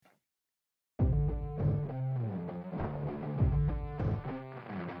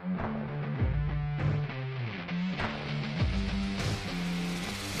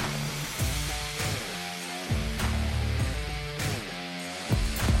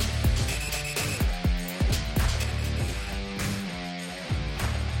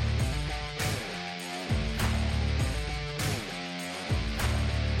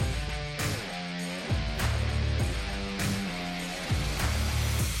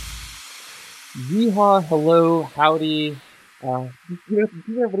Yeehaw, hello, howdy. Keep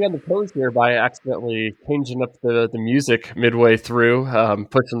everybody on the toes here by accidentally changing up the music midway through,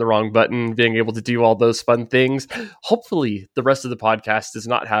 pushing the wrong button, being able to do all those fun things. Hopefully, the rest of the podcast does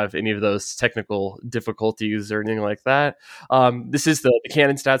not have any of those technical difficulties or anything like that. This is the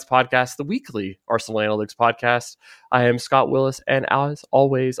Canon Stats podcast, the weekly Arsenal Analytics podcast. I am Scott Willis, and as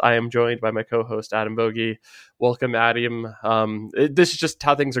always, I am joined by my co-host, Adam Bogey. Welcome, Adam. This is just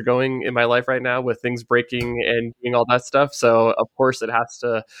how things are going in my life right now, with things breaking and doing all that stuff. So, of course, it has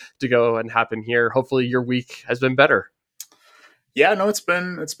to go and happen here. Hopefully, your week has been better. Yeah, no, it's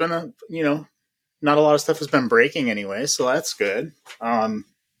been a not a lot of stuff has been breaking anyway, so that's good.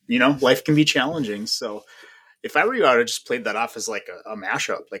 Life can be challenging. So if I were you, I would have just played that off as like a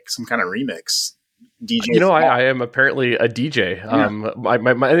mashup, like some kind of remix. DJ, I am apparently a DJ.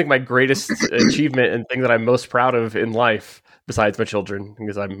 I think my greatest achievement and thing that I'm most proud of in life, besides my children,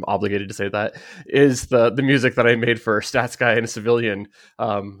 because I'm obligated to say that, is the music that I made for Stats Guy and a Civilian.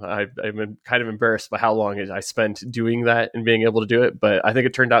 I'm kind of embarrassed by how long I spent doing that and being able to do it, but I think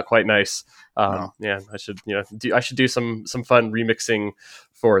it turned out quite nice. Yeah, I should do some fun remixing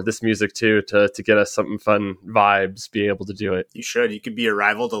for this music too, to get us some fun vibes, be able to do it. You should. You could be a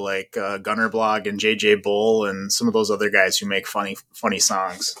rival to like Gunner Blog and JJ Bull and some of those other guys who make funny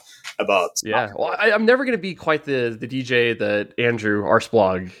songs about. Yeah, well, I'm never going to be quite the DJ that Andrew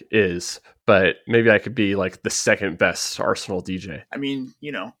Arsblog is, but maybe I could be like the second best Arsenal DJ. I mean,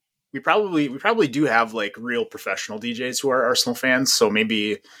 we probably do have like real professional DJs who are Arsenal fans, so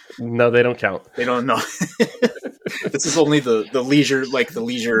maybe no, they don't count. They don't know. This is only the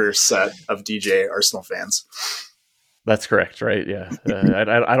leisure set of DJ Arsenal fans. That's correct, right? Yeah,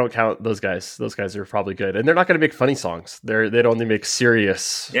 I don't count those guys. Those guys are probably good, and they're not going to make funny songs. They'd only make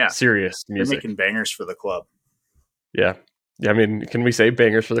serious music. They're making bangers for the club. Yeah. I mean, can we say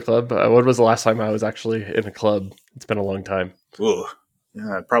bangers for the club? What was the last time I was actually in a club? It's been a long time. Ooh,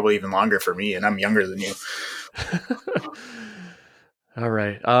 yeah, probably even longer for me, and I'm younger than you. All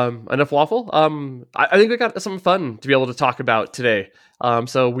right. Enough waffle. I think we got something fun to be able to talk about today.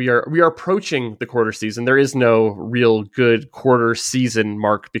 So we are approaching the quarter season. There is no real good quarter season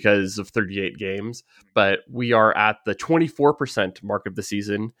mark because of 38 games, but we are at the 24% mark of the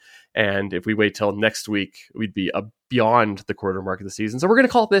season. And if we wait till next week, we'd be beyond the quarter mark of the season. So we're going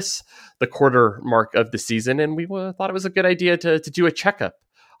to call this the quarter mark of the season. And we thought it was a good idea to do a checkup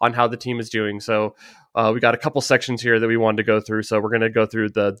on how the team is doing. So we got a couple sections here that we wanted to go through. So we're going to go through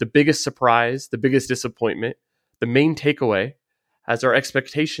the biggest surprise, the biggest disappointment, the main takeaway, has our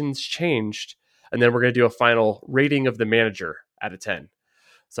expectations changed, and then we're going to do a final rating of the manager out of 10.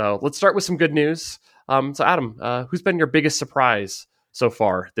 So let's start with some good news. So Adam, who's been your biggest surprise so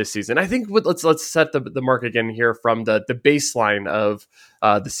far this season? I think let's set the mark again here from the baseline of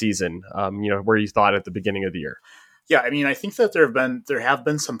the season, where you thought at the beginning of the year. Yeah, I mean, I think that there have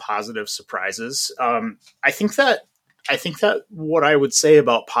been some positive surprises. I think that what I would say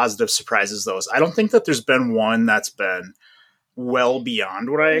about positive surprises, though, is I don't think that there's been one that's been well beyond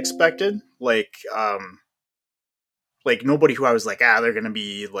what I expected. Like nobody who I was like, they're going to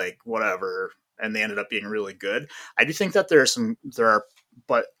be like whatever, and they ended up being really good. I do think that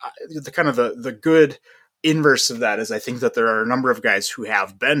but the good inverse of that is I think that there are a number of guys who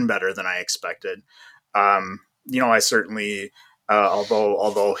have been better than I expected. I certainly,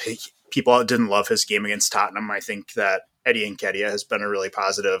 although people didn't love his game against Tottenham, I think that Eddie Nketiah has been a really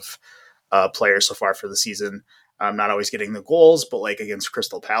positive player so far for the season. Not always getting the goals, but like against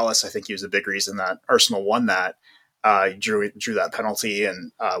Crystal Palace, I think he was a big reason that Arsenal won that. Drew that penalty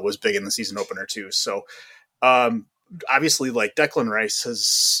and was big in the season opener too. So obviously, like Declan Rice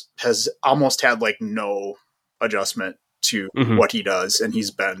has almost had like no adjustment to what he does, and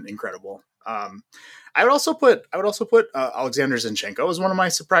he's been incredible. I would also put Alexander Zinchenko as one of my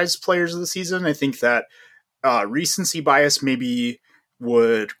surprise players of the season. I think that recency bias maybe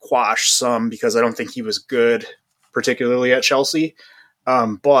would quash some because I don't think he was good, particularly at Chelsea.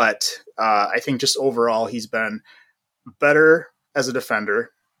 But I think just overall he's been better as a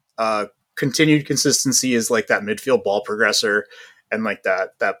defender. Continued consistency is like that midfield ball progressor and like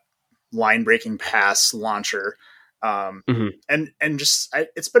that line breaking pass launcher. And just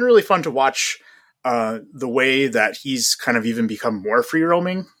it's been really fun to watch the way that he's kind of even become more free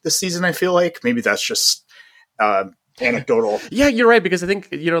roaming this season. I feel like maybe that's just anecdotal. Yeah, you're right, because I think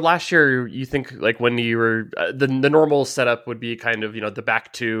last year you think like when you were the normal setup would be kind of the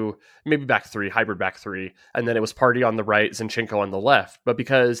back two, maybe back three, hybrid back three, and then it was Partey on the right, Zinchenko on the left. But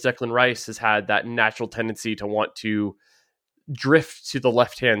because Declan Rice has had that natural tendency to want to drift to the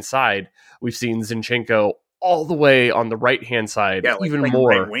left hand side, we've seen Zinchenko all the way on the right hand side, even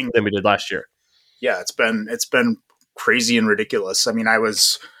more than we did last year. Yeah, it's been crazy and ridiculous. I mean, I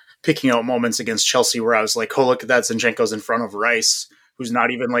was picking out moments against Chelsea where I was like, "Oh, look at that! Zinchenko's in front of Rice, who's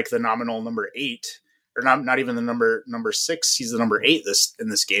not even like the nominal number 8, or not even the number 6. He's the number 8 in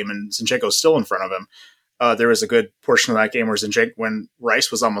this game, and Zinchenko's still in front of him." There was a good portion of that game where when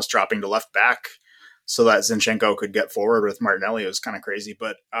Rice was almost dropping to left back, so that Zinchenko could get forward with Martinelli. It was kind of crazy,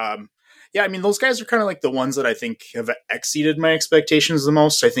 but yeah, I mean, those guys are kind of like the ones that I think have exceeded my expectations the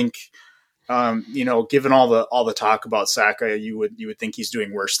most. I think given all the talk about Saka, you would think he's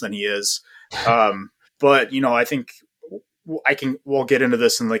doing worse than he is. But I think we'll get into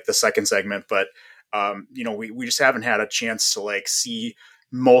this in like the second segment, but we just haven't had a chance to like see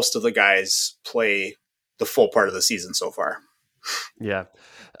most of the guys play the full part of the season so far. Yeah.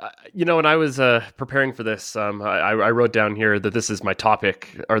 When I was preparing for this, I wrote down here that this is my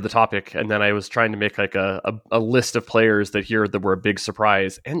topic, or the topic, and then I was trying to make like a list of players that were a big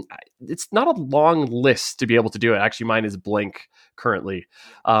surprise. And it's not a long list to be able to do it. Actually, mine is blank currently.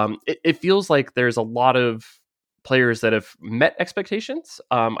 It feels like there's a lot of players that have met expectations.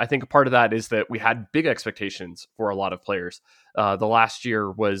 I think a part of that is that we had big expectations for a lot of players. The last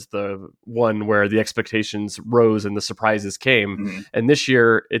year was the one where the expectations rose and the surprises came. Mm-hmm. And this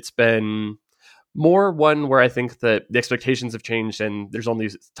year it's been more one where I think that the expectations have changed and there's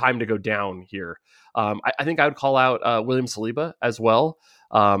only time to go down here. I think I would call out William Saliba as well.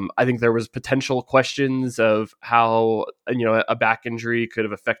 I think there was potential questions of how a back injury could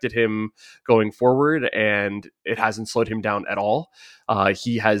have affected him going forward, and it hasn't slowed him down at all.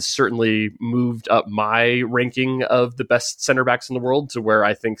 He has certainly moved up my ranking of the best center backs in the world to where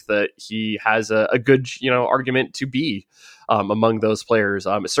I think that he has a good argument to be among those players.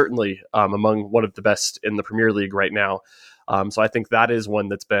 Certainly among one of the best in the Premier League right now. So I think that is one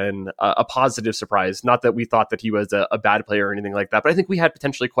that's been a positive surprise. Not that we thought that he was a bad player or anything like that, but I think we had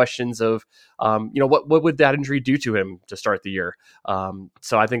potentially questions of, what would that injury do to him to start the year?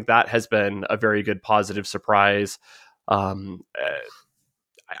 So I think that has been a very good positive surprise.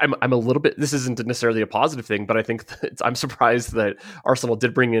 I'm a little bit, this isn't necessarily a positive thing, but I think that I'm surprised that Arsenal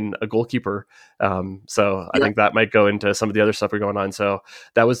did bring in a goalkeeper. So I think that might go into some of the other stuff we're going on. So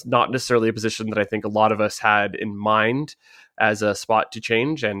that was not necessarily a position that I think a lot of us had in mind as a spot to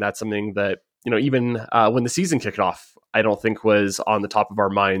change. And that's something that, even when the season kicked off, I don't think was on the top of our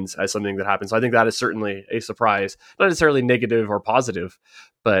minds as something that happened. So I think that is certainly a surprise, not necessarily negative or positive,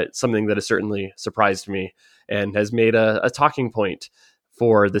 but something that has certainly surprised me and has made a talking point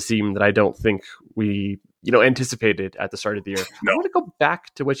for the team that I don't think we, anticipated at the start of the year. No. I want to go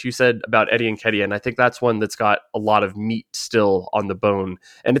back to what you said about Eddie Nketiah, and I think that's one that's got a lot of meat still on the bone,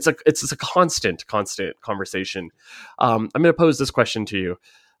 and it's a constant conversation. I'm going to pose this question to you.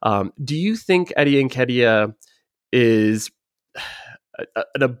 Do you think Eddie Nketiah is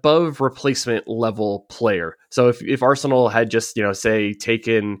an above replacement level player? So if Arsenal had just, say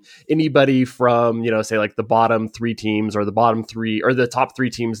taken anybody from, say like the bottom 3 teams or the bottom 3 or the top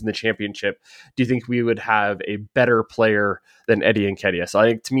 3 teams in the championship, do you think we would have a better player than Eddie Nketiah? So I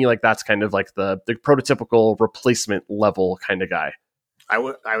think to me, like that's kind of like the prototypical replacement level kind of guy. I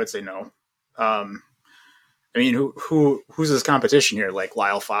would say no. I mean, who's his competition here? Like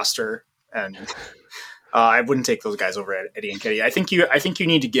Lyle Foster, and I wouldn't take those guys over Eddie Nketiah. I think you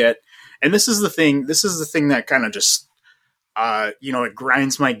need to get, and this is the thing that kind of just, it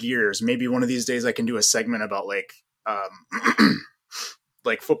grinds my gears. Maybe one of these days I can do a segment about like,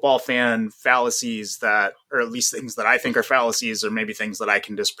 like football fan fallacies that, or at least things that I think are fallacies, or maybe things that I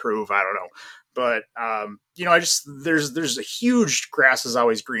can disprove. I don't know. But, there's a huge grass is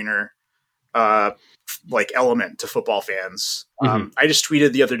always greener, like element to football fans. Mm-hmm. I just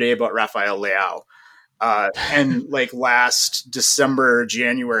tweeted the other day about Rafael Leao. And like last December,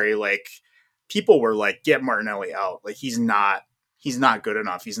 January, like people were like, get Martinelli out. Like he's not good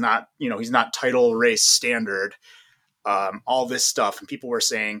enough. He's not title race standard. All this stuff. And people were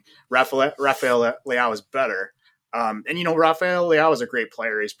saying Rafael Leao is better. And Rafael Leao is a great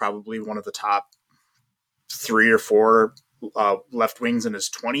player. He's probably one of the top 3 or 4 left wings in his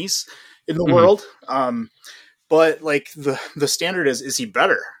 20s in the world. But like the standard is he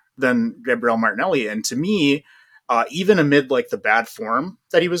better than Gabriel Martinelli? And to me, even amid like the bad form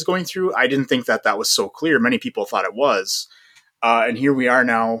that he was going through, I didn't think that was so clear. Many people thought it was. And here we are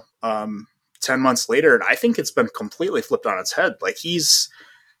now, 10 months later, and I think it's been completely flipped on its head. Like he's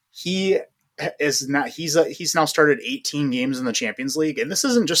now started 18 games in the Champions League, and this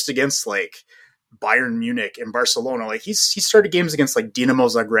isn't just against like Bayern Munich and Barcelona. Like he started games against like Dinamo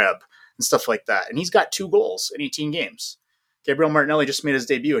Zagreb and stuff like that, and he's got 2 goals in 18 games. Gabriel Martinelli just made his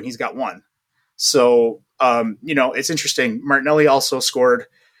debut and he's got 1. So, it's interesting. Martinelli also scored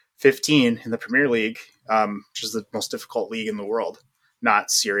 15 in the Premier League, which is the most difficult league in the world,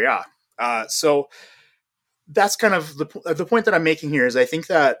 not Serie A. So that's kind of the point that I'm making here is I think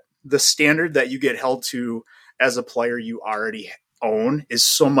that the standard that you get held to as a player you already own is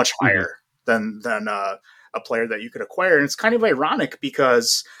so much higher than a player that you could acquire. And it's kind of ironic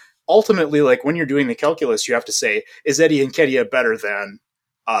because ultimately, like when you're doing the calculus, you have to say, is Eddie Nketiah better than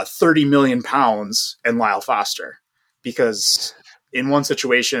 30 million pounds and Lyle Foster? Because in one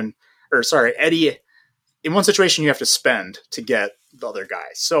situation, Eddie, in one situation you have to spend to get the other guy.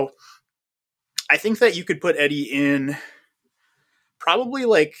 So I think that you could put Eddie in probably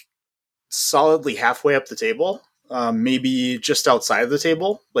like solidly halfway up the table, maybe just outside of the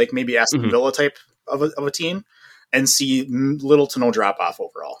table, like maybe Aston Villa type of a team, and see little to no drop off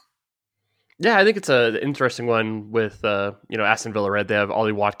overall. Yeah, I think it's an interesting one with Aston Villa. Right, they have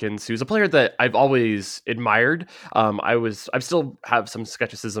Ollie Watkins, who's a player that I've always admired. I still have some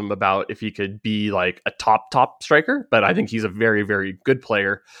skepticism about if he could be like a top striker, but I think he's a very, very good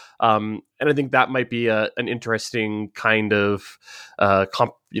player. And I think that might be an interesting kind of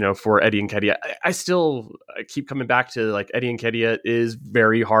comp, for Eddie Nketiah. I still keep coming back to like Eddie Nketiah is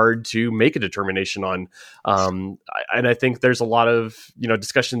very hard to make a determination on. And I think there's a lot of,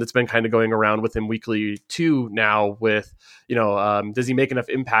 discussion that's been kind of going around with him weekly too now with, does he make enough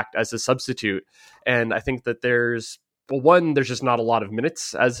impact as a substitute? And I think that there's just not a lot of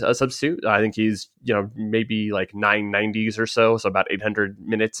minutes as a substitute. I think he's, maybe like 990s or so about 800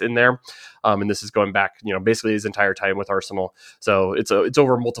 minutes in there. And this is going back, basically his entire time with Arsenal. So it's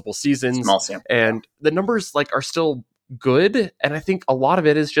over multiple seasons. And the numbers like are still good. And I think a lot of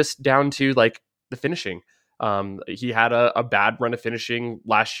it is just down to like the finishing. He had a bad run of finishing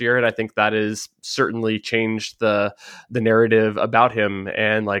last year, and I think that has certainly changed the narrative about him.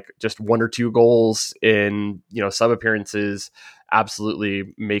 And like just one or two goals in sub appearances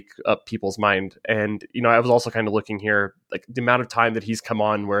absolutely make up people's mind. And I was also kind of looking here, like the amount of time that he's come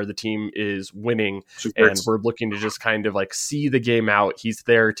on where the team is winning, and we're looking to just kind of like see the game out. He's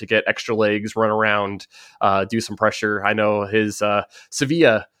there to get extra legs, run around, do some pressure. I know his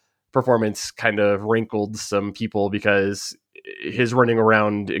Sevilla performance kind of rankled some people because his running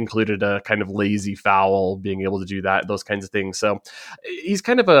around included a kind of lazy foul, being able to do that, those kinds of things. So he's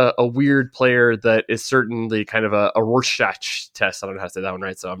kind of a weird player that is certainly kind of a Rorschach test. I don't know how to say that one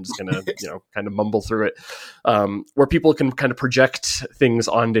right, so I'm just going to, kind of mumble through it, where people can kind of project things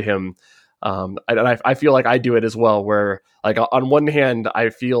onto him. And I feel like I do it as well, where like on one hand, I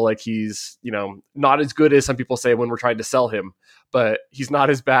feel like he's, not as good as some people say when we're trying to sell him, but he's not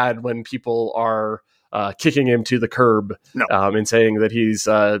as bad when people are kicking him to the curb. No. And saying that he's,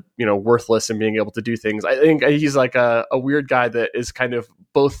 worthless and being able to do things. I think he's like a weird guy that is kind of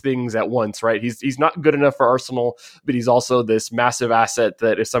both things at once, right? He's not good enough for Arsenal, but he's also this massive asset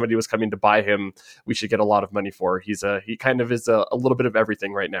that if somebody was coming to buy him, we should get a lot of money for. He kind of is a little bit of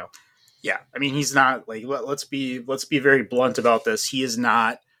everything right now. Yeah, I mean, he's not like, let's be very blunt about this. He is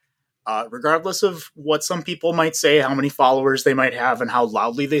not, regardless of what some people might say, how many followers they might have, and how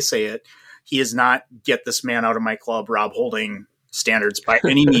loudly they say it, he is not get this man out of my club, Rob Holding standards by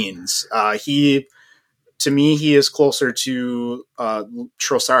any means. To me, he is closer to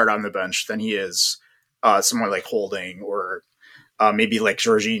Trossard on the bench than he is someone like Holding or maybe like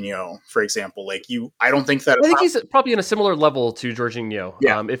Jorginho, for example. I don't think that. I think he's probably in a similar level to Jorginho.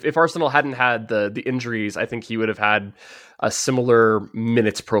 Yeah. If Arsenal hadn't had the injuries, I think he would have had a similar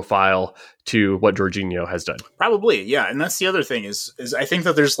minutes profile to what Jorginho has done. Probably, yeah. And that's the other thing is I think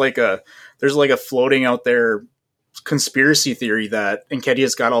that there's like a floating out there conspiracy theory that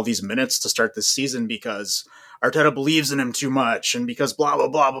Nketiah's got all these minutes to start this season because Arteta believes in him too much and because blah blah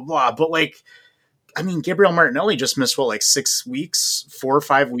blah blah blah. But I mean, Gabriel Martinelli just missed 6 weeks, 4 or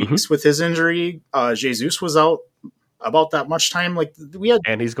 5 weeks with his injury. Jesus was out about that much time.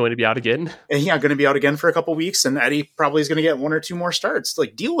 And he's going to be out again. And going to be out again for a couple weeks. And Eddie probably is going to get 1 or 2 more starts.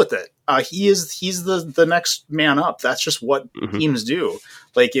 Deal with it. He's the next man up. That's just what teams do.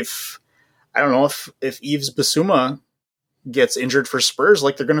 If Yves Bissouma gets injured for Spurs,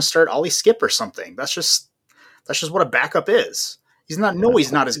 they're going to start Ollie Skip or something. That's just what a backup is. He's not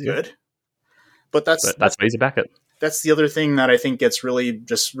as good. But that's why he's a backup. That's the other thing that I think gets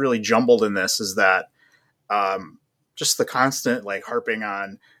really jumbled in this is that just the constant harping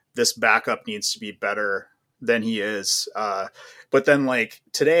on this backup needs to be better than he is. But then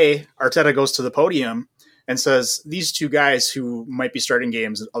today, Arteta goes to the podium and says these 2 guys who might be starting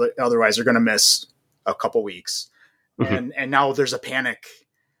games otherwise are going to miss a couple weeks, and now there's a panic.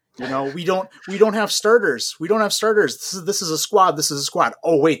 We don't have starters. We don't have starters. This is a squad.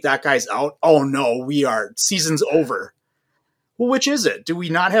 Oh wait, that guy's out. Oh no, we are. Season's over. Well, which is it? Do we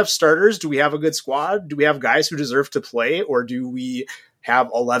not have starters? Do we have a good squad? Do we have guys who deserve to play? Or do we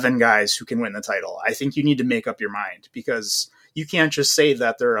have 11 guys who can win the title? I think you need to make up your mind, because you can't just say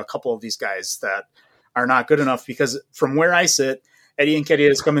that there are a couple of these guys that are not good enough, because from where I sit, Eddie Nketiah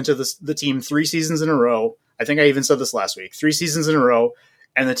has come into the team 3 seasons in a row. I think I even said this last week, 3 seasons in a row,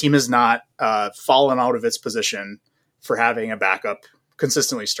 and the team has not fallen out of its position for having a backup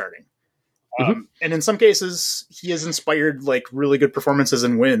consistently starting. And in some cases, he has inspired like really good performances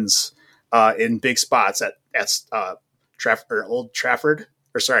and wins in big spots at Stamford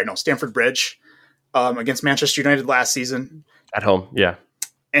Bridge against Manchester United last season at home. Yeah.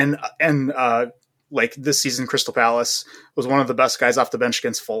 And like this season, Crystal Palace was one of the best guys off the bench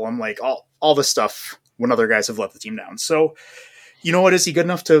against Fulham, like all this stuff when other guys have let the team down. So, you know what, is he good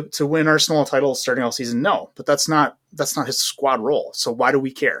enough to win Arsenal a title starting all season? No, but that's not his squad role. So why do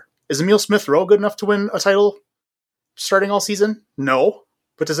we care? Is Emile Smith-Rowe good enough to win a title starting all season? No.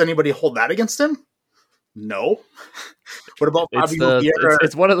 But does anybody hold that against him? No. What about Fabio Vieira?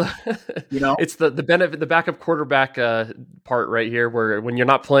 It's one of the, you know, it's the benefit, the backup quarterback part right here, where when you're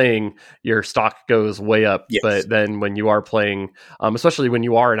not playing, your stock goes way up. Yes. But then when you are playing, especially when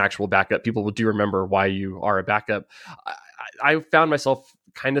you are an actual backup, people do remember why you are a backup. I found myself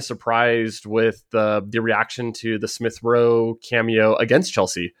kind of surprised with the reaction to the Smith-Rowe cameo against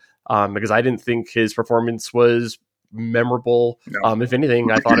Chelsea, because I didn't think his performance was memorable. No. If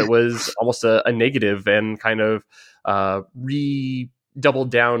anything, I thought it was almost a negative, and kind of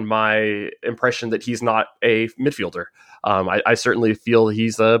doubled down my impression that he's not a midfielder. I certainly feel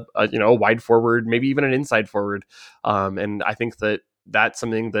he's a wide forward, maybe even an inside forward. And I think that that's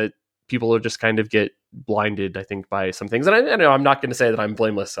something that people are just kind of get blinded, I think, by some things. And I know I'm not going to say that I'm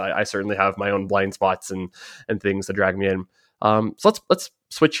blameless. I certainly have my own blind spots and things that drag me in. So let's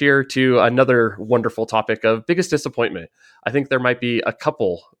switch here to another wonderful topic of biggest disappointment. I think there might be a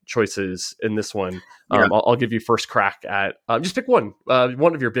couple choices in this one. Yeah. I'll give you first crack at just pick one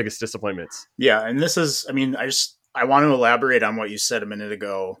of your biggest disappointments. Yeah, and this is, I want to elaborate on what you said a minute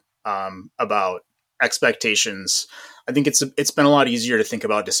ago about expectations. I think it's been a lot easier to think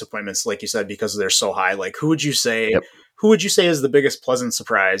about disappointments, like you said, because they're so high. Like, who would you say is the biggest pleasant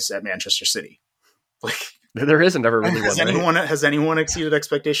surprise at Manchester City? Like, there isn't ever really one. Has anyone exceeded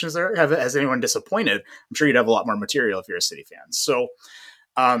expectations there? Has anyone disappointed? I'm sure you'd have a lot more material if you're a City fan. So,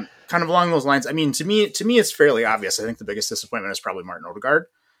 kind of along those lines, I mean, to me, it's fairly obvious. I think the biggest disappointment is probably Martin Odegaard.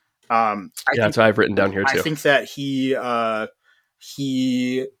 That's what I've written down here too. I think that he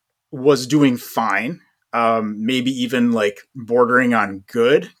was doing fine, maybe even like bordering on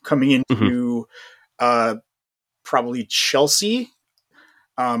good coming into probably Chelsea,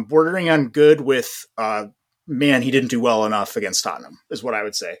 bordering on good with. Man, he didn't do well enough against Tottenham, is what I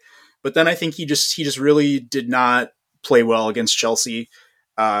would say. But then I think he just really did not play well against Chelsea.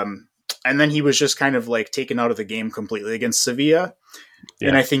 And then he was just kind of like taken out of the game completely against Sevilla. Yeah.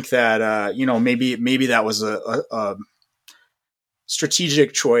 And I think that, maybe that was a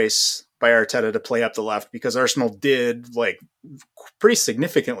strategic choice by Arteta to play up the left, because Arsenal did like pretty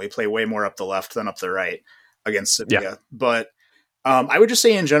significantly play way more up the left than up the right against Sevilla. Yeah. But I would just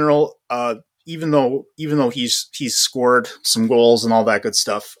say in general, even though he's scored some goals and all that good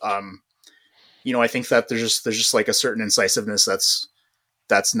stuff, I think that there's just like a certain incisiveness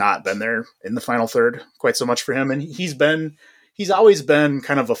that's not been there in the final third quite so much for him. And he's always been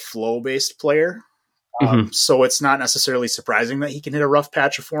kind of a flow based player. So it's not necessarily surprising that he can hit a rough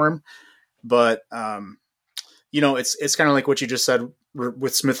patch of form, but it's kind of like what you just said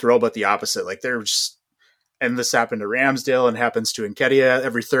with Smith-Rowe, but the opposite. Like they're just, and this happened to Ramsdale and happens to Nketiah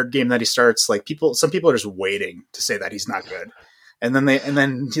every third game that he starts. Like some people are just waiting to say that he's not good. And then they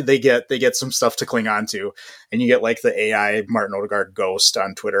get some stuff to cling on to, and you get like the AI Martin Odegaard ghost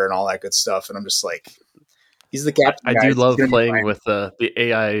on Twitter and all that good stuff. And I'm just like, he's the captain. I do love playing with the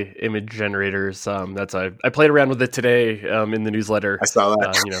AI image generators. I played around with it today in the newsletter. I saw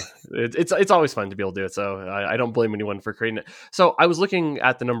that. It's always fun to be able to do it. So I don't blame anyone for creating it. So I was looking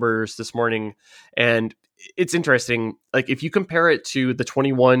at the numbers this morning, and it's interesting. Like if you compare it to the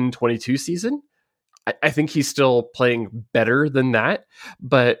 21-22 season, I think he's still playing better than that.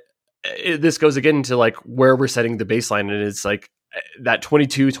 But this goes again to like where we're setting the baseline. And it's like that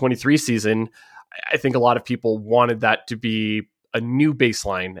 22-23 season, I think a lot of people wanted that to be a new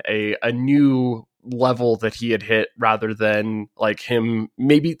baseline, a new level that he had hit, rather than like him.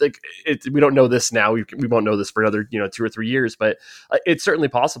 Maybe like we don't know this now. We won't know this for another 2 or 3 years, but it's certainly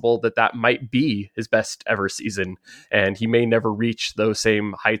possible that might be his best ever season, and he may never reach those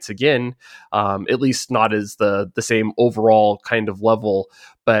same heights again. At least not as the same overall kind of level.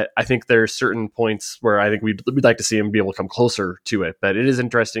 but I think there's certain points where I think we'd like to see him be able to come closer to it. But it is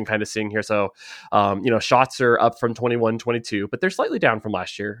interesting kind of seeing here. So, shots are up from 21, 22, but they're slightly down from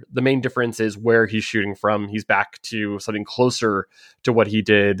last year. The main difference is where he's shooting from. He's back to something closer to what he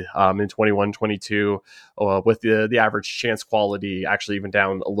did in 21, 22, with the average chance quality actually even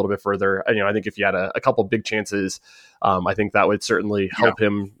down a little bit further. I think if you had a couple big chances, I think that would certainly help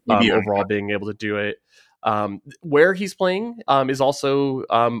him overall being able to do it. Where he's playing is also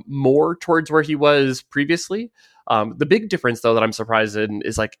more towards where he was previously. The big difference, though, that I'm surprised in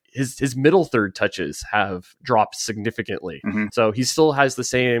is like his middle third touches have dropped significantly. Mm-hmm. So he still has the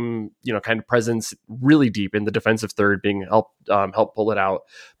same, kind of presence really deep in the defensive third, being help pull it out,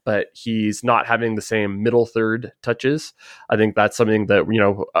 but he's not having the same middle third touches. I think that's something that,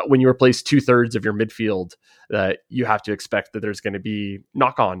 when you replace 2/3 of your midfield, that you have to expect that there's going to be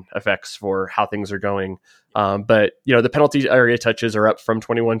knock-on effects for how things are going. But the penalty area touches are up from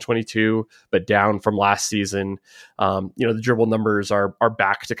 21, 22, but down from last season. The dribble numbers are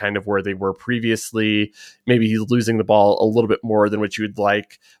back to kind of where they were previously. Maybe he's losing the ball a little bit more than what you would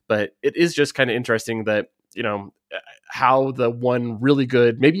like, but it is just kind of interesting that, how the one really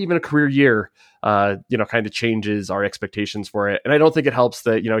good, maybe even a career year, kind of changes our expectations for it. And I don't think it helps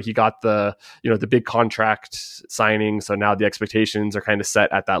that, he got the big contract signing. So now the expectations are kind of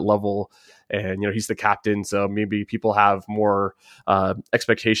set at that level. And, he's the captain. So maybe people have more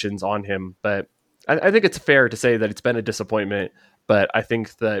expectations on him. But I think it's fair to say that it's been a disappointment. But I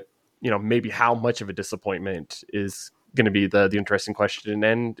think that, maybe how much of a disappointment is going to be the interesting question.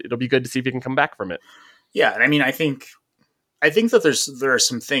 And it'll be good to see if he can come back from it. Yeah. And I mean, I think that there are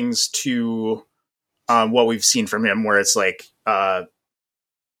some things to what we've seen from him where it's like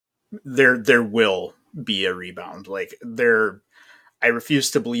there will be a rebound. Like I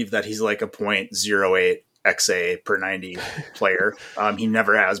refuse to believe that he's like a 0.08 XA per 90 player. He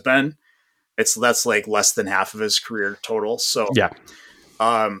never has been. That's like less than half of his career total. So yeah,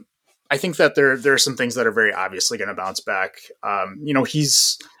 I think that there are some things that are very obviously going to bounce back.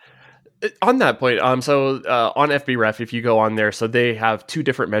 He's on that point. So on FBref, if you go on there, so they have two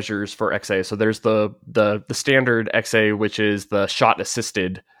different measures for XA. So there's the standard XA, which is the shot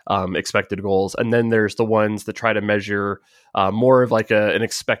assisted expected goals, and then there's the ones that try to measure more of like an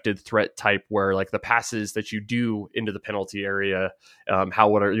expected threat type, where like the passes that you do into the penalty area,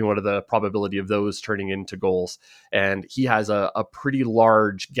 what are the probability of those turning into goals? And he has a pretty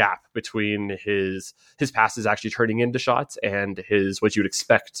large gap between his passes actually turning into shots and his what you'd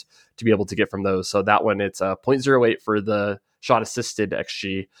expect to be able to get from those. So that one, it's 0.08 for the shot assisted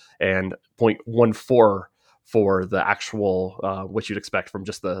XG and 0.14 for the actual what you'd expect from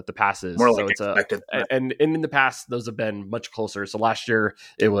just the passes. More like so expected. And in the past, those have been much closer. So last year,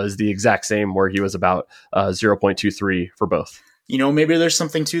 it was the exact same, where he was about 0.23 for both. Maybe there's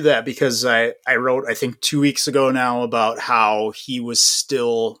something to that, because I wrote, I think 2 weeks ago now, about how he was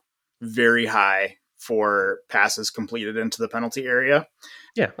still very high for passes completed into the penalty area.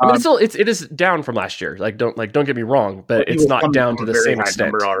 Yeah, I mean, it is down from last year. Don't get me wrong, but it's not down to the same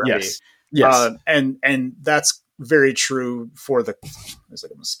extent. Already. Yes. And that's very true for there's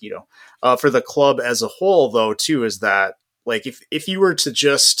like a mosquito, for the club as a whole, though, too, is that like, if you were to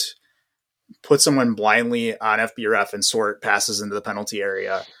just put someone blindly on FBref and sort passes into the penalty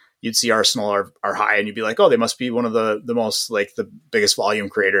area, you'd see Arsenal are high, and you'd be like, oh, they must be one of the most, like, the biggest volume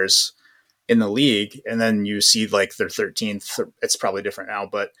creators in the league. And then you see like their 13th, it's probably different now,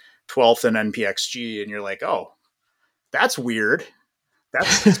 but 12th in NPXG, and you're like, oh, that's weird. That's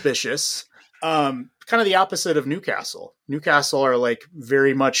suspicious. Kind of the opposite of Newcastle. Newcastle are like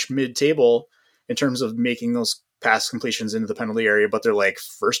very much mid-table in terms of making those pass completions into the penalty area, but they're like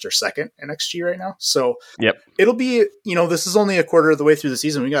first or second in XG right now. So yep, it'll be, this is only a quarter of the way through the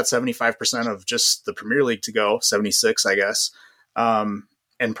season. We got 75% of just the Premier League to go, 76, I guess.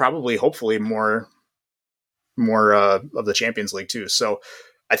 And probably, hopefully, more of the Champions League too. So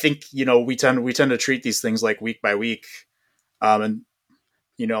I think, we tend to treat these things like week by week. And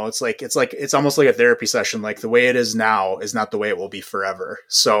it's almost like a therapy session. Like, the way it is now is not the way it will be forever.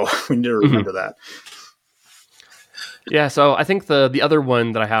 So we need to remember that. Yeah, so I think the other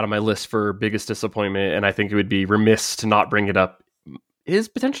one that I had on my list for biggest disappointment, and I think it would be remiss to not bring it up, is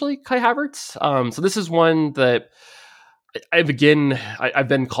potentially Kai Havertz. So this is one that I've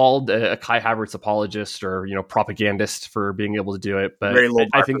been called a Kai Havertz apologist or propagandist for being able to do it, but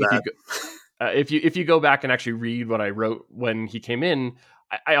I think if you go back and actually read what I wrote when he came in,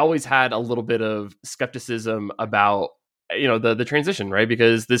 I always had a little bit of skepticism about the transition, right?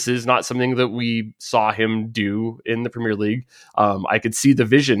 Because this is not something that we saw him do in the Premier League. I could see the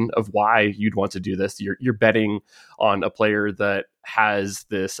vision of why you'd want to do this. You're betting on a player that has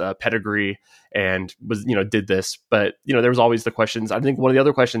this pedigree and was, did this. But, there was always the questions. I think one of the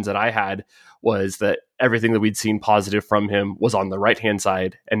other questions that I had was that everything that we'd seen positive from him was on the right-hand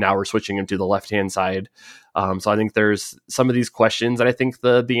side, and now we're switching him to the left-hand side. So I think there's some of these questions, and I think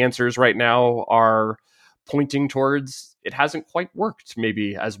the answers right now are pointing towards it hasn't quite worked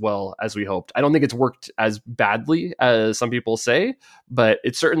maybe as well as we hoped. I don't think it's worked as badly as some people say, but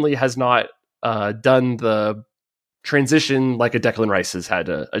it certainly has not done the transition like a Declan Rice has had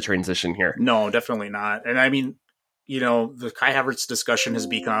a transition here. No, definitely not. And I mean, the Kai Havertz discussion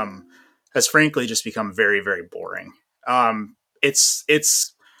has frankly just become very, very boring.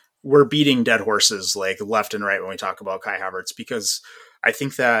 It's we're beating dead horses like left and right when we talk about Kai Havertz, because I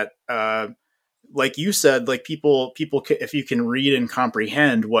think that, like you said, like people, if you can read and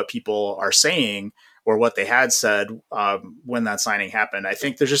comprehend what people are saying or what they had said when that signing happened, I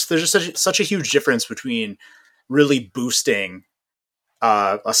think there's just such a huge difference between really boosting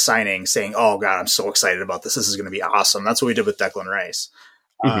a signing, saying, "Oh God, I'm so excited about this. This is going to be awesome." That's what we did with Declan Rice.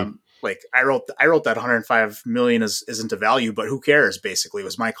 Mm-hmm. Like I wrote that 105 million isn't a value, but who cares? Basically,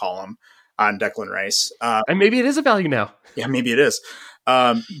 was my column on Declan Rice. And maybe it is a value now. Yeah, maybe it is.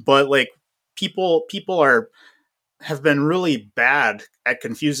 But like people have been really bad at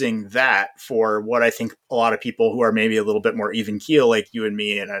confusing that for what I think a lot of people who are maybe a little bit more even keel, like you and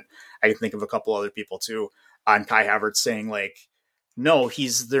me, and I can think of a couple other people too, on Kai Havertz, saying like, no,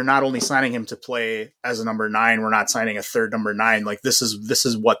 they're not only signing him to play as a number 9. We're not signing a third number 9. Like this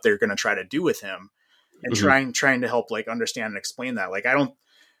is what they're going to try to do with him, and Mm-hmm. trying to help like understand and explain that. Like I don't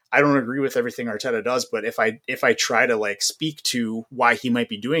agree with everything Arteta does, but if I try to like speak to why he might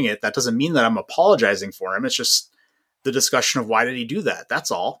be doing it, that doesn't mean that I'm apologizing for him. It's just the discussion of why did he do that? That's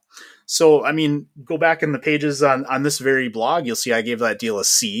all. So, I mean, go back in the pages on this very blog, you'll see I gave that deal a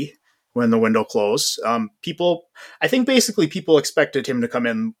C when the window closed. I think basically people expected him to come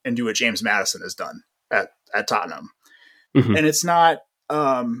in and do what James Maddison has done at Tottenham. Mm-hmm. And it's not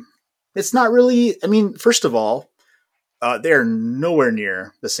really, I mean, first of all, they're nowhere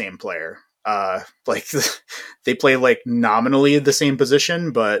near the same player. Like they play like nominally the same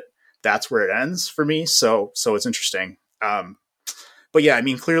position, but that's where it ends for me. So it's interesting. But yeah, I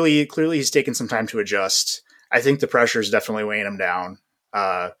mean, clearly he's taken some time to adjust. I think the pressure is definitely weighing him down.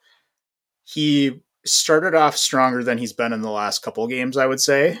 He started off stronger than he's been in the last couple of games, I would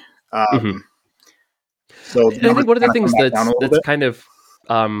say. Mm-hmm. So And I think one of the kind of come things back down a little that's bit. kind of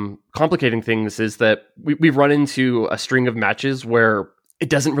complicating things is that we've run into a string of matches where it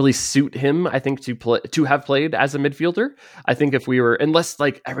doesn't really suit him, I think, to have played as a midfielder. I think if we were, unless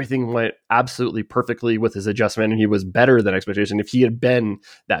like everything went absolutely perfectly with his adjustment and he was better than expectation, if he had been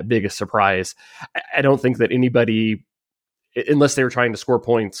that big a surprise, I don't think that anybody, unless they were trying to score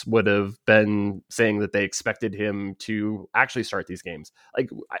points, would have been saying that they expected him to actually start these games. Like,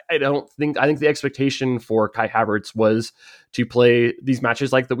 I think the expectation for Kai Havertz was to play these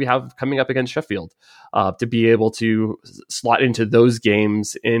matches like that we have coming up against Sheffield, to be able to slot into those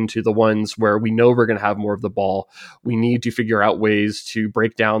games, into the ones where we know we're going to have more of the ball. We need to figure out ways to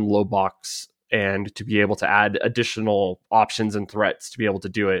break down low box and to be able to add additional options and threats to be able to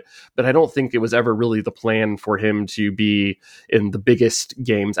do it. But I don't think it was ever really the plan for him to be in the biggest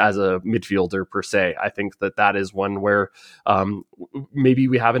games as a midfielder per se. I think that is one where maybe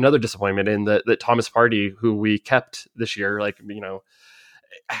we have another disappointment in that Thomas Partey, who we kept this year,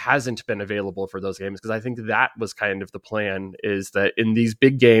 hasn't been available for those games, because I think that was kind of the plan, is that in these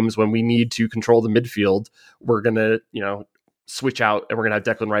big games when we need to control the midfield, we're going to, switch out and we're going to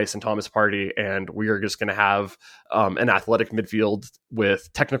have Declan Rice and Thomas Partey, and we are just going to have an athletic midfield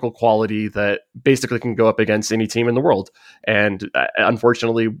with technical quality that basically can go up against any team in the world. And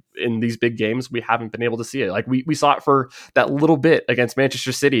unfortunately, in these big games, we haven't been able to see it. Like we saw it for that little bit against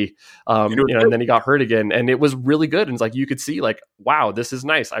Manchester City, and then he got hurt again, and it was really good. And it's like you could see, like, wow, this is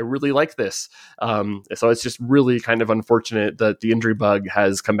nice. I really like this. So it's just really kind of unfortunate that the injury bug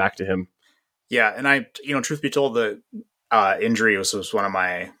has come back to him. Yeah, and truth be told, the injury was one of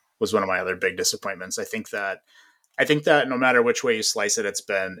my other big disappointments. I think that no matter which way you slice it, it's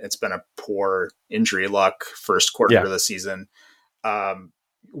been a poor injury luck first quarter of the season.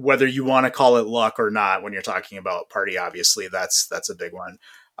 Whether you want to call it luck or not, when you're talking about Partey, obviously that's a big one.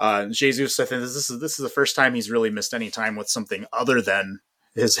 Jesus, I think this is the first time he's really missed any time with something other than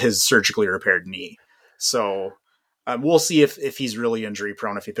his surgically repaired knee. So we'll see if he's really injury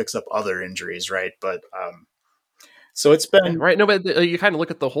prone, if he picks up other injuries, right? But So it's Yeah, been right. No, but you kind of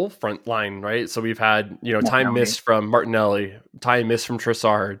look at the whole front line, right? So we've had, time Martinelli. missed from Martinelli, time missed from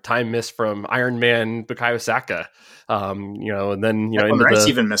Trossard, time missed from Iron Man Bukayo Saka, and then, Declan into Rice the.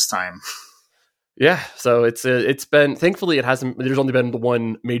 even missed time. Yeah, so it's been, thankfully it hasn't. There's only been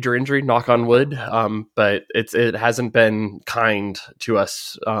one major injury, knock on wood, but it hasn't been kind to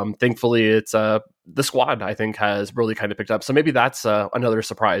us. Thankfully, it's the squad, I think, has really kind of picked up. So maybe that's another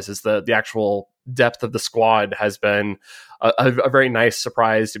surprise, is the actual depth of the squad has been a very nice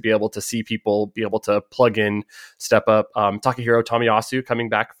surprise to be able to see people be able to plug in, step up. Takahiro Tomiyasu coming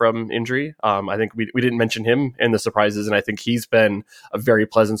back from injury. I think we didn't mention him in the surprises, and I think he's been a very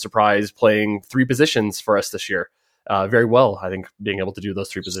pleasant surprise, playing three positions for us this year. Very well, I think, being able to do those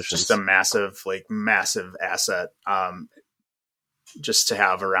three positions. Just a massive asset, just to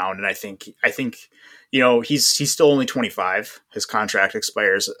have around. And I think, he's still only 25. His contract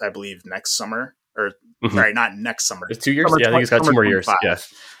expires, I believe, next summer, or sorry, not next summer. It's 2 years. Yeah, I think he's got 2 more years. Yeah.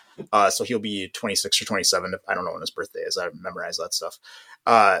 So he'll be 26 or 27. I don't know when his birthday is. I memorize that stuff.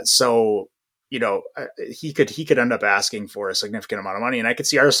 So, he could end up asking for a significant amount of money, and I could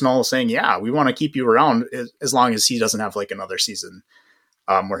see Arsenal saying, "Yeah, we want to keep you around as long as he doesn't have like another season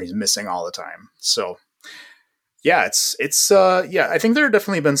where he's missing all the time." So, yeah, I think there have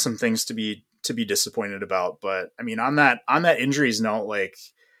definitely been some things to be disappointed about, but I mean, on that injuries note, like,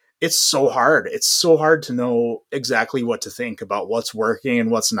 it's so hard. It's so hard to know exactly what to think about what's working and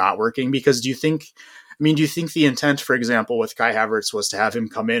what's not working. Because do you think the intent, for example, with Kai Havertz was to have him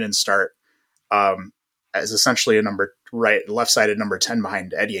come in and start as essentially a left-sided number 10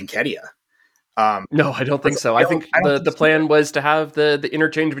 behind Eddie Nketiah? No, I don't think so. I think the plan was to have the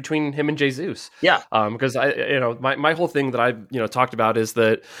interchange between him and Jesus. Yeah. Because my whole thing that I talked about is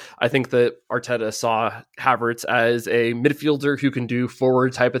that I think that Arteta saw Havertz as a midfielder who can do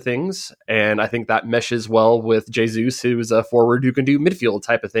forward type of things, and I think that meshes well with Jesus, who's a forward who can do midfield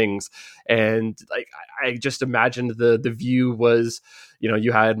type of things. And like, I just imagined the view was,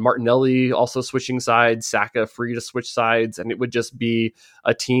 you had Martinelli also switching sides, Saka free to switch sides, and it would just be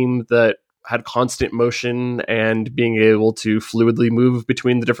a team that had constant motion and being able to fluidly move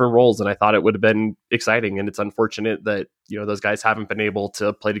between the different roles. And I thought it would have been exciting. And it's unfortunate that, those guys haven't been able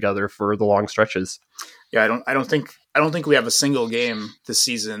to play together for the long stretches. Yeah. I don't think we have a single game this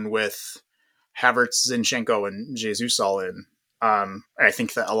season with Havertz, Zinchenko, and Jesus all in. I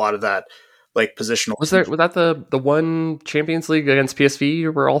think that a lot of that, like, positional. Was that the one Champions League against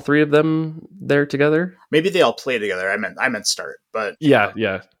PSV? Were all three of them there together? Maybe they all play together. I meant start, but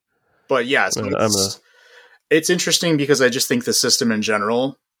yeah. But yeah, so it's interesting because I just think the system in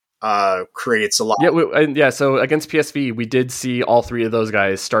general creates a lot. Yeah, so against PSV, we did see all three of those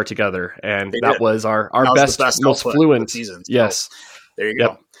guys start together, and that was our best most fluent season. Yes, so there you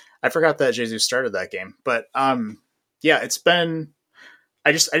go. I forgot that Jesus started that game, but it's been.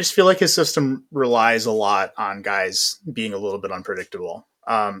 I just feel like his system relies a lot on guys being a little bit unpredictable,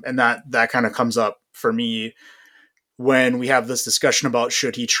 and that kind of comes up for me when we have this discussion about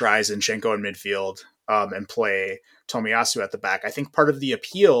should he try Zinchenko in midfield and play Tomiyasu at the back. I think part of the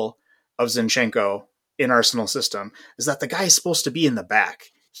appeal of Zinchenko in Arsenal system is that the guy is supposed to be in the back.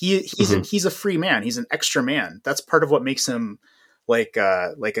 He's a free man. He's an extra man. That's part of what makes him like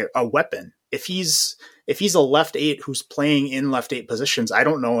a weapon. If he's a left 8 who's playing in left 8 positions, I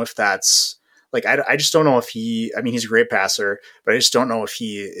don't know if that's like, I just don't know if he's a great passer, but I just don't know if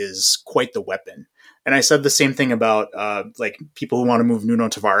he is quite the weapon. And I said the same thing about like people who want to move Nuno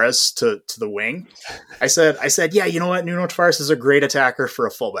Tavares to the wing. I said, yeah, you know what? Nuno Tavares is a great attacker for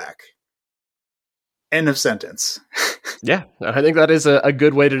a fullback. End of sentence. Yeah, I think that is a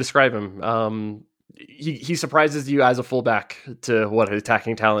good way to describe him. He surprises you as a fullback to what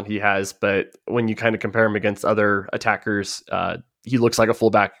attacking talent he has, but when you kind of compare him against other attackers, he looks like a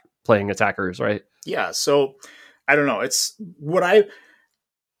fullback playing attackers, right? Yeah. So I don't know.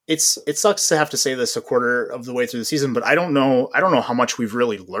 It sucks to have to say this a quarter of the way through the season, but I don't know how much we've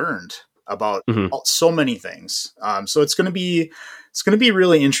really learned about so many things. So it's going to be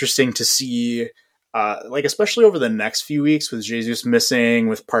really interesting to see, like, especially over the next few weeks with Jesus missing,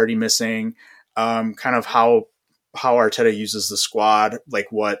 with Partey missing, kind of how Arteta uses the squad, like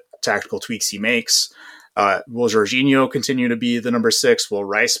what tactical tweaks he makes. Will Jorginho continue to be the number 6? Will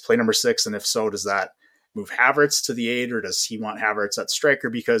Rice play number 6? And if so, does that move Havertz to the 8, or does he want Havertz at striker?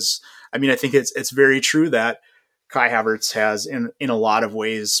 Because I think it's very true that Kai Havertz has in a lot of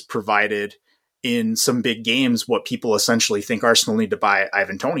ways provided in some big games what people essentially think Arsenal need to buy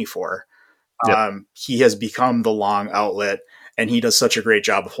Ivan Toney for. Yep. He has become the long outlet, and he does such a great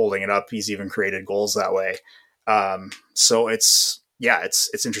job of holding it up. He's even created goals that way. So it's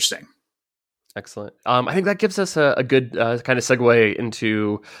interesting. Excellent. I think that gives us a good kind of segue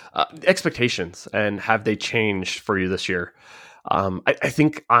into expectations and have they changed for you this year? I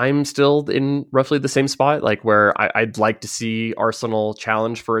think I'm still in roughly the same spot, like where I'd like to see Arsenal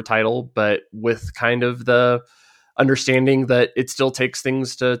challenge for a title, but with kind of the understanding that it still takes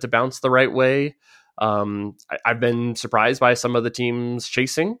things to bounce the right way. I've been surprised by some of the teams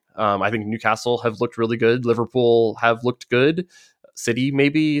chasing. I think Newcastle have looked really good. Liverpool have looked good. City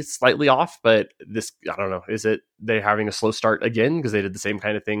maybe slightly off, but this, I don't know, is it they having a slow start again because they did the same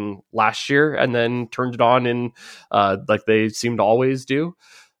kind of thing last year and then turned it on in like they seem to always do.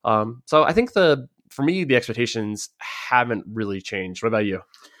 So I think for me the expectations haven't really changed. What about you?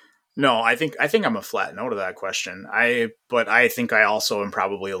 No, I think I'm a flat no to that question. But I think I also am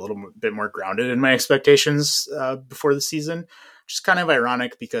probably a little bit more grounded in my expectations before the season, which is kind of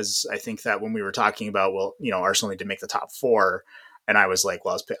ironic because I think that when we were talking about, well, Arsenal need to make the top four, and I was like,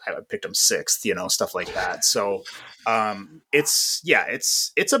 well, I picked them sixth, stuff like that. So it's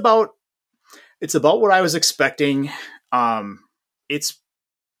about what I was expecting. It's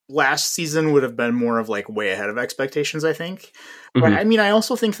last season would have been more of like way ahead of expectations, I think. But I Mm-hmm. mean, I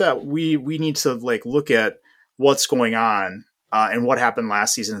also think that we need to like look at what's going on and what happened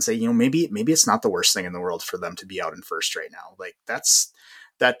last season and say, maybe it's not the worst thing in the world for them to be out in first right now. Like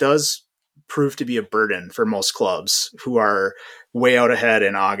that does prove to be a burden for most clubs who are way out ahead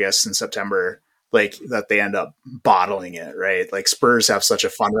in August and September, like that they end up bottling it, right? Like Spurs have such a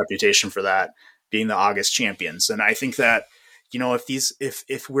fun reputation for that, being the August champions. And I think that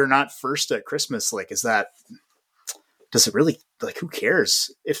if we're not first at Christmas, like, does it really, like, who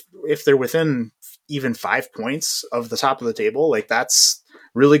cares if they're within even 5 points of the top of the table? Like, that's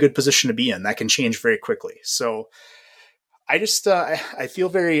really good position to be in. That can change very quickly. So I just I feel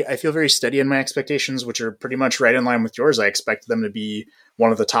very steady in my expectations, which are pretty much right in line with yours. I expect them to be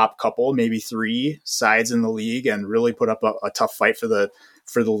one of the top couple, maybe three sides in the league, and really put up a tough fight for the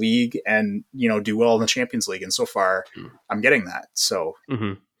league, and do well in the Champions League. And so far, I'm getting that. So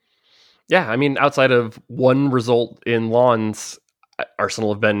Mm-hmm. Yeah, I mean, outside of one result in Lawns,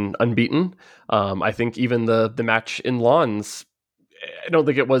 Arsenal have been unbeaten. I think even the match in Lawns, I don't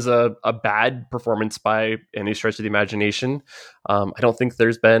think it was a bad performance by any stretch of the imagination. I don't think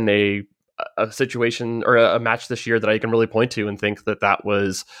there's been a situation or a match this year that I can really point to and think that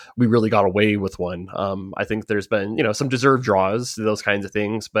was we really got away with one. I think there's been some deserved draws, those kinds of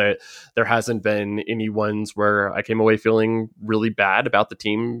things, but there hasn't been any ones where I came away feeling really bad about the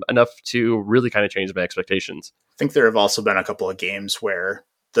team enough to really kind of change my expectations. I think there have also been a couple of games where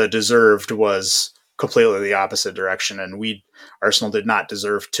the deserved was completely the opposite direction, and Arsenal did not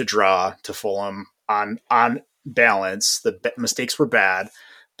deserve to draw to Fulham on balance. The mistakes were bad,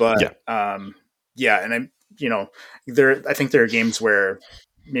 Yeah. but yeah, and I think there are games where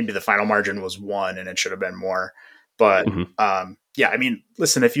maybe the final margin was one and it should have been more, but Mm-hmm. yeah, I mean,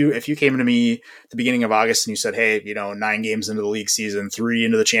 listen, if you came to me at the beginning of August and you said, hey, 9 games into the league season, 3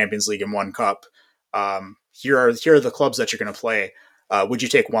 into the Champions League and 1 cup, here are the clubs that you're going to play. Would you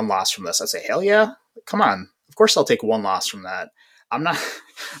take one loss from this? I'd say, hell yeah, come on. Of course, I'll take one loss from that. I'm not,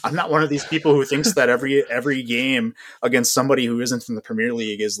 I'm not one of these people who thinks that every game against somebody who isn't in the Premier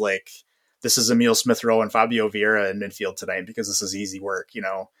League is like, this is Emil Smith Rowe and Fabio Vieira in midfield tonight because this is easy work.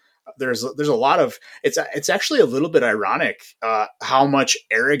 There's a lot of it's actually a little bit ironic how much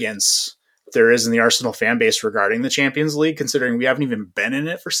arrogance there is in the Arsenal fan base regarding the Champions League, considering we haven't even been in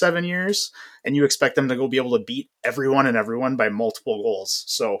it for 7 years, and you expect them to go be able to beat everyone by multiple goals.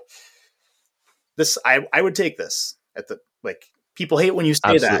 So this, I would take this at the, like, people hate when you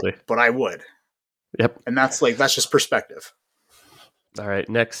say that, Absolutely. but I would, Yep. and that's just perspective. All right,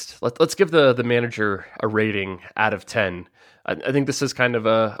 next, let's give the manager a rating out of 10. I think this is kind of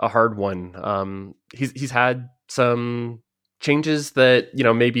a hard one. He's had some changes that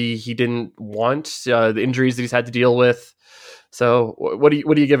maybe he didn't want, the injuries that he's had to deal with. So what are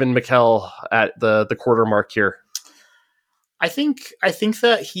you giving Mikel at the quarter mark here? I think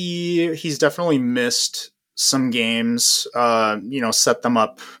that he's definitely missed some games. Set them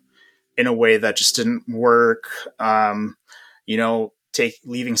up in a way that just didn't work.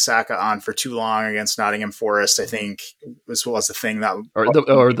 Leaving Saka on for too long against Nottingham Forest, I think was the thing that.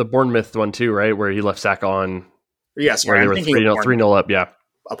 Or the Bournemouth one too, right? Where he left Saka on Yeah, where sorry, they I'm were thinking of 3-0 Bournemouth. 3-0 up. Yeah.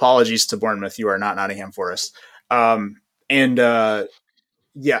 Apologies to Bournemouth, you are not Nottingham Forest. And yeah,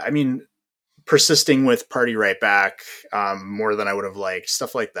 I mean, persisting with Party right back more than I would have liked,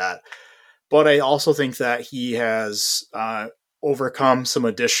 stuff like that. But I also think that he has overcome some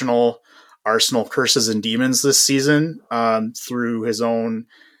additional Arsenal curses and demons this season through his own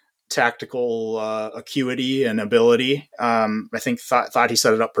tactical acuity and ability. I think thought he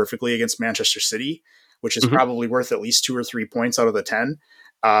set it up perfectly against Manchester City, which is probably worth at least 2 or 3 points out of the 10.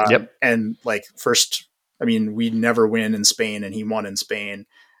 Yep. And like we never win in Spain, and he won in Spain.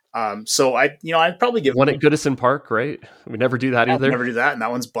 So I'd probably give one at Goodison Park, right? We never do that either. Never do that, and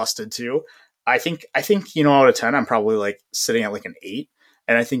that one's busted too. I think out of 10, I'm probably like sitting at like an 8,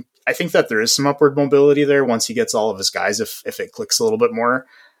 and I think that there is some upward mobility there once he gets all of his guys, if it clicks a little bit more.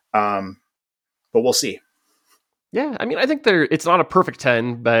 But we'll see. Yeah, I mean, I think it's not a perfect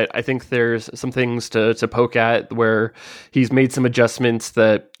 10, but I think there's some things to poke at where he's made some adjustments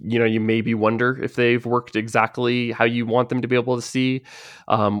that, you maybe wonder if they've worked exactly how you want them to be able to see.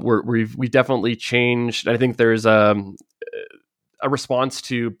 We've definitely changed. I think there's a response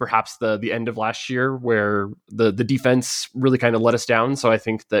to perhaps the end of last year where the defense really kind of let us down. So I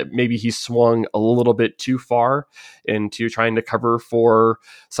think that maybe he swung a little bit too far into trying to cover for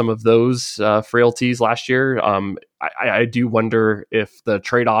some of those frailties last year. I do wonder if the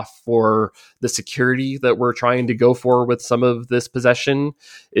trade-off for the security that we're trying to go for with some of this possession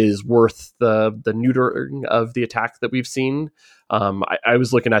is worth the neutering of the attack that we've seen. I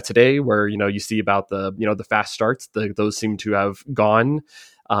was looking at today where, you see about the fast starts, those seem to have gone.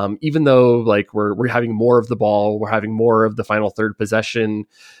 Even though like we're having more of the ball, we're having more of the final third possession.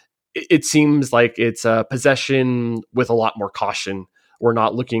 It seems like it's a possession with a lot more caution. We're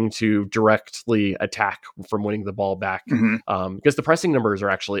not looking to directly attack from winning the ball back, because the pressing numbers are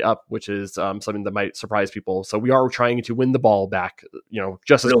actually up, which is something that might surprise people. So we are trying to win the ball back,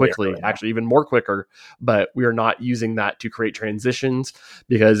 just as quickly, actually even more quicker, but we are not using that to create transitions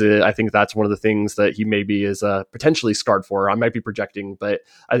because I think that's one of the things that he maybe is potentially scarred for. I might be projecting, but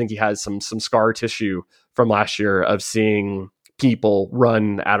I think he has some scar tissue from last year of seeing people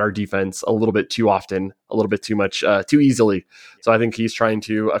run at our defense a little bit too often, a little bit too much, too easily. So I think he's trying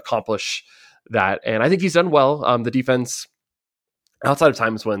to accomplish that. And I think he's done well. The defense, outside of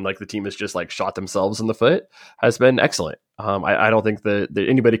times when like the team has just like shot themselves in the foot, has been excellent. I don't think that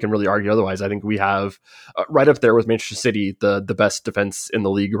anybody can really argue otherwise. I think we have right up there with Manchester City, the best defense in the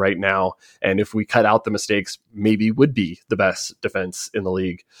league right now. And if we cut out the mistakes, maybe would be the best defense in the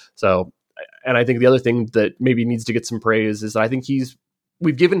league. So, and I think the other thing that maybe needs to get some praise is that I think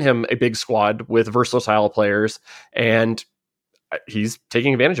we've given him a big squad with versatile players, and he's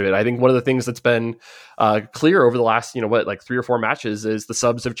taking advantage of it. I think one of the things that's been clear over the last, 3 or 4 matches is the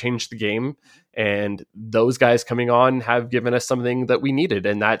subs have changed the game, and those guys coming on have given us something that we needed.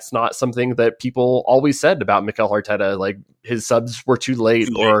 And that's not something that people always said about Mikel Arteta, like his subs were too late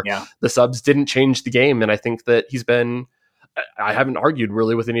or the subs didn't change the game. And I think that I haven't argued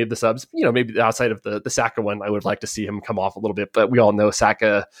really with any of the subs, maybe outside of the Saka one. I would like to see him come off a little bit, but we all know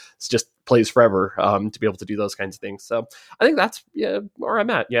Saka just plays forever to be able to do those kinds of things. So I think that's where I'm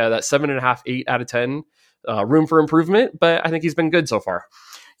at. Yeah, that 7.5, 8 out of 10, room for improvement, but I think he's been good so far.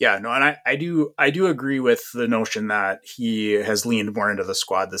 Yeah, no, and I do agree with the notion that he has leaned more into the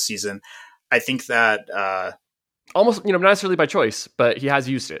squad this season. I think that almost, not necessarily by choice, but he has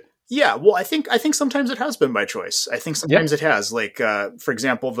used it. Yeah, well, I think sometimes it has been by choice. I think sometimes it has. Like, for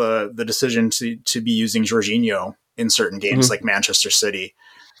example, the decision to be using Jorginho in certain games, like Manchester City,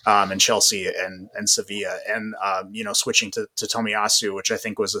 and Chelsea and Sevilla, and switching to Tomiyasu, which I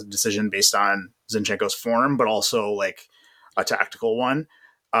think was a decision based on Zinchenko's form, but also like a tactical one.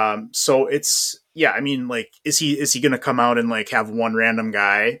 So it's like, is he going to come out and like have one random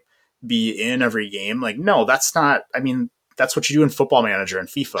guy be in every game? Like, no, that's not. I mean, that's what you do in Football Manager and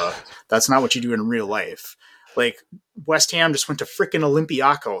FIFA. That's not what you do in real life. Like, West Ham just went to frickin'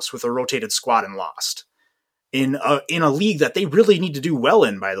 Olympiacos with a rotated squad and lost in a league that they really need to do well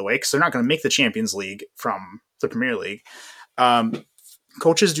in, by the way, because they're not going to make the Champions League from the Premier League.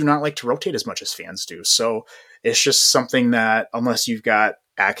 Coaches do not like to rotate as much as fans do. So it's just something that, unless you've got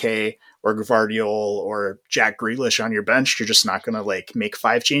Ake or Gvardiol or Jack Grealish on your bench, you're just not going to like make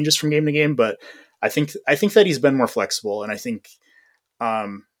 5 changes from game to game. But I think that he's been more flexible, and I think,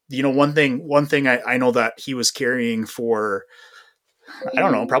 one thing I know that he was carrying for, I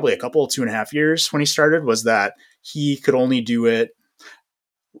don't know, probably a couple 2.5 years when he started, was that he could only do it.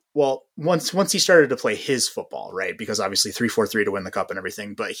 Well, once he started to play his football, right? Because obviously 3-4-3 to win the cup and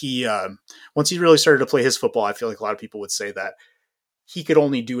everything. But once he really started to play his football, I feel like a lot of people would say that he could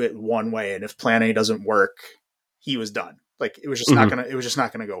only do it one way, and if Plan A doesn't work, he was done. Like, it was just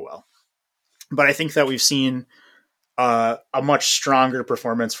not gonna go well. But I think that we've seen a much stronger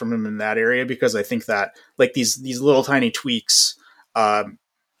performance from him in that area, because I think that like these little tiny tweaks,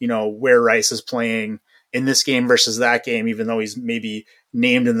 where Rice is playing in this game versus that game, even though he's maybe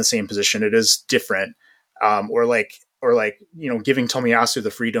named in the same position, it is different. Or like or like, giving Tomiyasu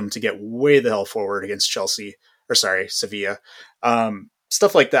the freedom to get way the hell forward against Sevilla.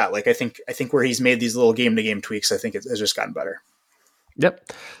 Stuff like that. Like, I think where he's made these little game to game tweaks, I think it has just gotten better.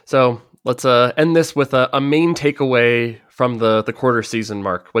 Yep. So let's end this with a main takeaway from the quarter season,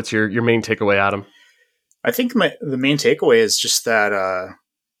 Mark. What's your main takeaway, Adam? I think the main takeaway is just that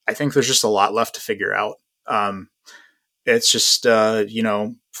I think there's just a lot left to figure out. It's just,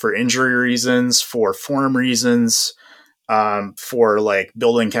 for injury reasons, for form reasons, for like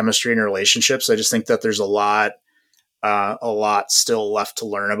building chemistry and relationships. I just think that there's a lot still left to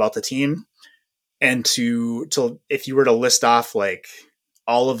learn about the team. And if you were to list off like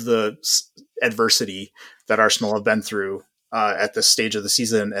all of the adversity that Arsenal have been through at this stage of the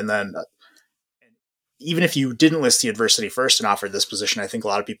season, and then even if you didn't list the adversity first and offered this position, I think a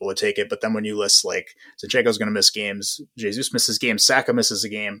lot of people would take it. But then when you list like Zinchenko's going to miss games, Jesus misses games, Saka misses a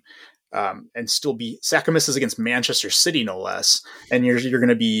game, and Saka misses against Manchester City, no less, and you're going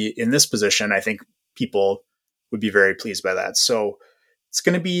to be in this position, I think people would be very pleased by that. So it's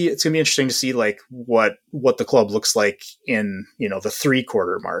going to be interesting to see like what the club looks like in, the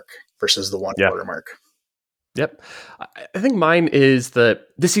 3-quarter mark versus the 1-quarter mark. Yep. I think mine is that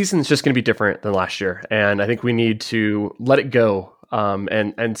this season is just going to be different than last year. And I think we need to let it go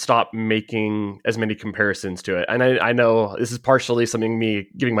and stop making as many comparisons to it. And I know this is partially something me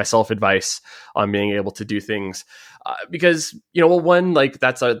giving myself advice on being able to do things because, one, like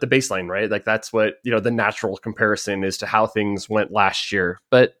that's the baseline, right? Like that's what, the natural comparison is to how things went last year.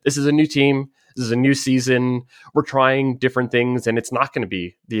 But this is a new team. This is a new season. We're trying different things, and it's not going to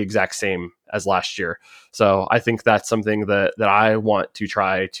be the exact same as last year. So I think that's something that I want to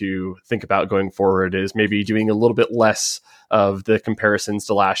try to think about going forward, is maybe doing a little bit less of the comparisons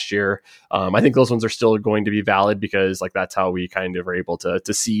to last year. I think those ones are still going to be valid because like that's how we kind of are able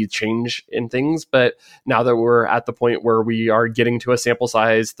to see change in things. But now that we're at the point where we are getting to a sample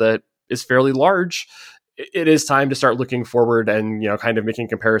size that is fairly large, it is time to start looking forward and, kind of making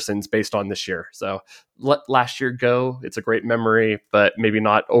comparisons based on this year. So let last year go. It's a great memory, but maybe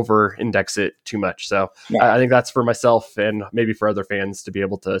not over index it too much. So yeah. I think that's for myself and maybe for other fans to be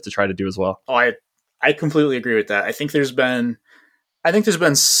able to try to do as well. Oh, I completely agree with that. I think there's been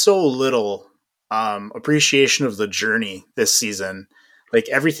so little appreciation of the journey this season. Like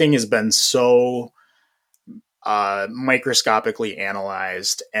everything has been so microscopically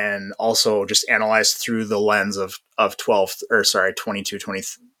analyzed, and also just analyzed through the lens of 22,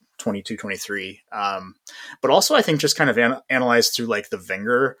 23. But also I think just kind of analyzed through like the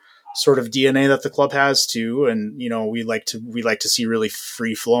Wenger sort of DNA that the club has too. And, we like to see really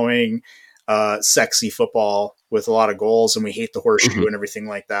free flowing, sexy football with a lot of goals, and we hate the horseshoe and everything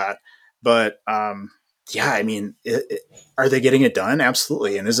like that. But, yeah, I mean, are they getting it done?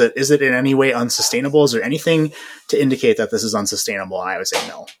 Absolutely. And is it in any way unsustainable? Is there anything to indicate that this is unsustainable? And I would say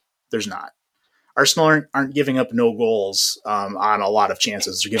no, there's not. Arsenal aren't giving up no goals on a lot of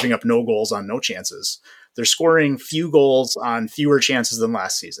chances. They're giving up no goals on no chances. They're scoring few goals on fewer chances than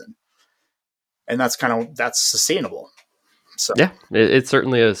last season. And that's sustainable. So yeah, it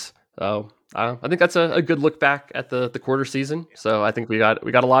certainly is. I think that's a good look back at the quarter season. So I think we got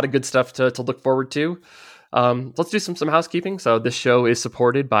a lot of good stuff to look forward to. Let's do some housekeeping. So this show is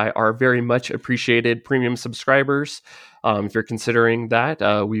supported by our very much appreciated premium subscribers. If you're considering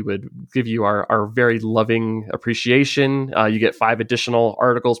that, we would give you our very loving appreciation. You get 5 additional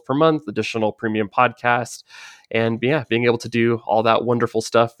articles per month, additional premium podcasts. And yeah, being able to do all that wonderful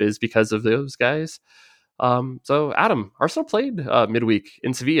stuff is because of those guys. So Adam, Arsenal played midweek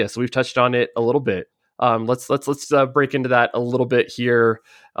in Sevilla, so we've touched on it a little bit. Let's break into that a little bit here.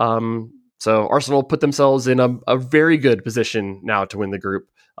 So Arsenal put themselves in a very good position now to win the group.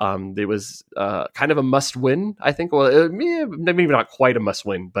 It was kind of a must win, I think. Well, maybe not quite a must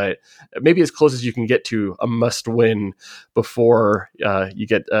win, but maybe as close as you can get to a must win before you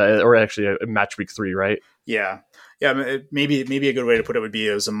get, or actually a match week 3, right? Yeah. Yeah, maybe a good way to put it would be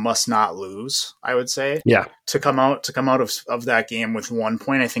it was a must not lose, I would say. Yeah. To come out of that game with 1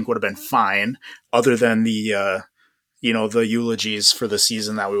 point, I think would have been fine, other than the the eulogies for the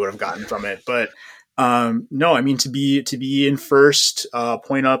season that we would have gotten from it. But no, I mean to be in first,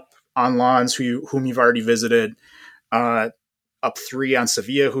 point up on Lens, whom you've already visited, up 3 on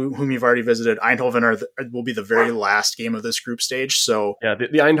Sevilla, whom you've already visited. Eindhoven will be the very last game of this group stage. So yeah,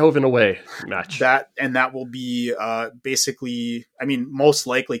 the Eindhoven away match. That will be basically, I mean, most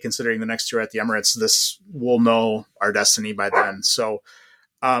likely considering the next 2 are at the Emirates, this will know our destiny by then. So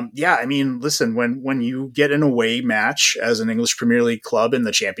yeah, I mean, listen, when you get an away match as an English Premier League club in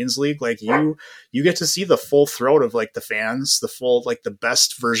the Champions League, like you get to see the full throat of like the fans, the full, like the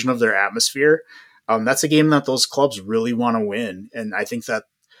best version of their atmosphere. That's a game that those clubs really want to win. And I think that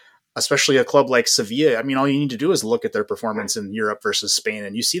especially a club like Sevilla, I mean, all you need to do is look at their performance in Europe versus Spain,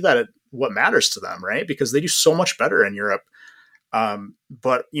 and you see that what matters to them, right? Because they do so much better in Europe.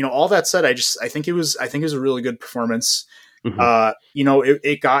 But all that said, I think it was a really good performance. Mm-hmm.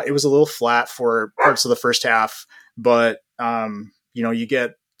 It was a little flat for parts of the first half, but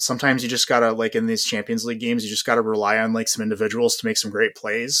sometimes you just gotta, like in these Champions League games, you just gotta rely on like some individuals to make some great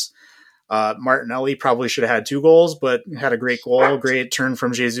plays. Martinelli probably should have had 2 goals, but had a great goal, great turn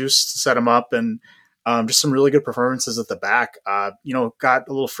from Jesus to set him up, and just some really good performances at the back. Got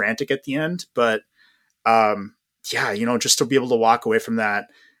a little frantic at the end, but just to be able to walk away from that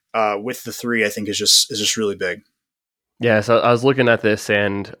with the 3, I think is just really big. Yeah, so I was looking at this,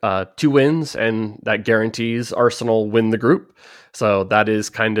 and 2 wins, and that guarantees Arsenal win the group. So that is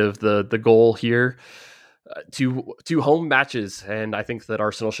kind of the goal here. Two home matches, and I think that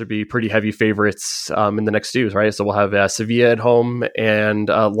Arsenal should be pretty heavy favorites in the next 2, right? So we'll have Sevilla at home and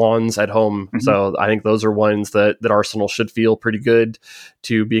Lens at home. Mm-hmm. So I think those are ones that Arsenal should feel pretty good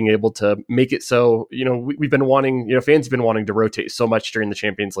to being able to make it. So we've been wanting, fans have been wanting to rotate so much during the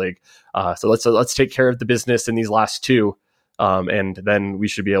Champions League. So let's take care of the business in these last 2. And then we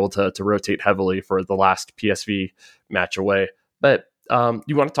should be able to rotate heavily for the last PSV match away. But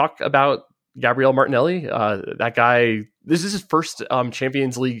you want to talk about Gabriel Martinelli? That guy, this is his first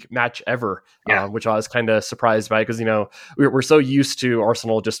Champions League match ever, which I was kind of surprised by, because we're so used to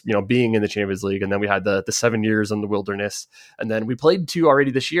Arsenal just being in the Champions League, and then we had the 7 years in the wilderness, and then we played 2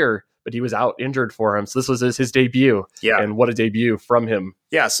 already this year, but he was out injured for him, so this was his debut. And what a debut from him.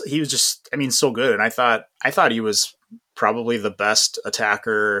 Yes, he was just, so good, and I thought he was probably the best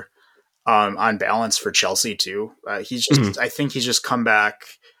attacker on balance for Chelsea too. He's just, I think he's just come back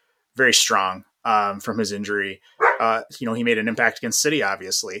very strong from his injury. He made an impact against City,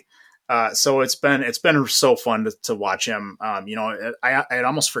 obviously. So it's been so fun to watch him. I had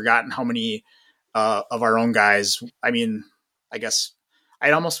almost forgotten how many of our own guys. I guess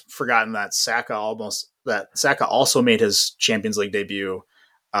I'd almost forgotten that Saka also made his Champions League debut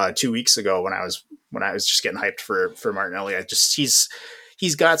 2 weeks ago when I was just getting hyped for Martinelli.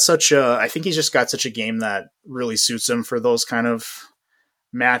 He's got such a game that really suits him for those kind of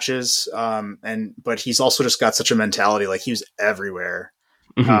matches. But he's also just got such a mentality. Like, he was everywhere,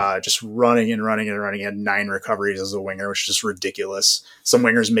 just running and running and running. He had 9 recoveries as a winger, which is just ridiculous. Some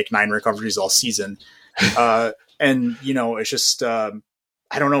wingers make 9 recoveries all season. It's just, I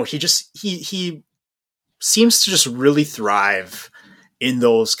don't know. He seems to just really thrive in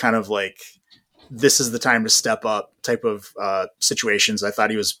those kind of like, this is the time to step up type of situations. I thought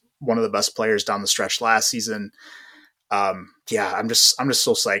he was one of the best players down the stretch last season. I'm just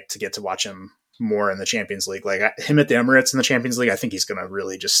so psyched to get to watch him more in the Champions League. Like, him at the Emirates in the Champions League, I think he's going to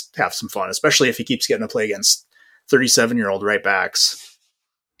really just have some fun, especially if he keeps getting to play against 37-year-old right backs.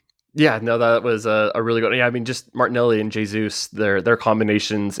 Yeah, no, that was a really good. Yeah, just Martinelli and Jesus, their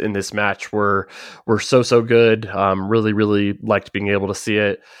combinations in this match were so good. Really, really liked being able to see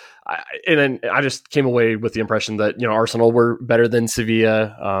it. And then I just came away with the impression that Arsenal were better than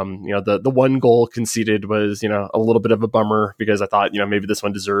Sevilla. The 1 goal conceded was a little bit of a bummer, because I thought maybe this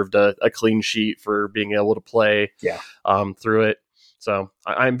one deserved a clean sheet for being able to play through it. So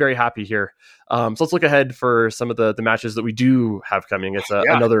I'm very happy here. So let's look ahead for some of the matches that we do have coming. It's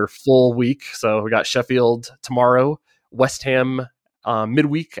another full week. So we got Sheffield tomorrow, West Ham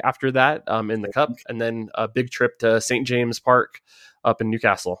midweek after that in the Cup, and then a big trip to St. James Park up in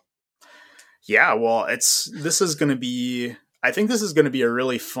Newcastle. Yeah, well, I think this is going to be a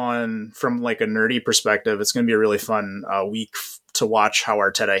really fun, from like a nerdy perspective, it's going to be a really fun week to watch how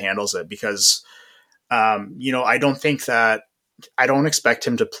Arteta handles it, because, I don't expect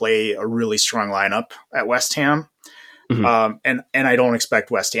him to play a really strong lineup at West Ham. Mm-hmm. And I don't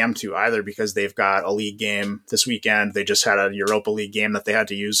expect West Ham to either, because they've got a league game this weekend. They just had a Europa League game that they had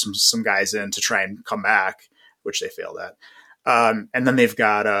to use some guys in to try and come back, which they failed at. And then they've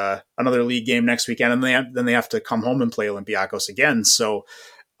got another league game next weekend, and then they have to come home and play Olympiacos again. So,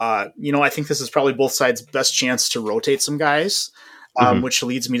 I think this is probably both sides' best chance to rotate some guys, which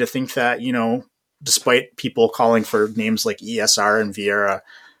leads me to think that, despite people calling for names like ESR and Vieira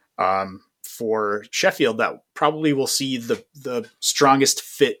for Sheffield, that probably will see the strongest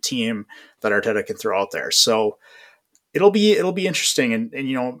fit team that Arteta can throw out there. So it'll be interesting.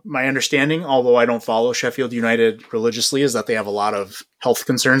 And my understanding, although I don't follow Sheffield United religiously, is that they have a lot of health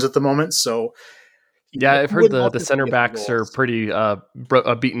concerns at the moment. So, Yeah, I've Who heard wouldn't love the to see center a few backs are goals? pretty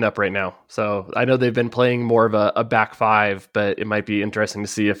beaten up right now. So I know they've been playing more of a back five, but it might be interesting to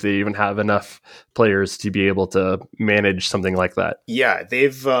see if they even have enough players to be able to manage something like that. Yeah,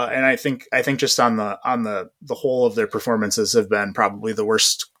 they've and I think just on the whole of their performances have been probably the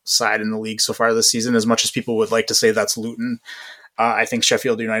worst side in the league so far this season. As much as people would like to say that's Luton, I think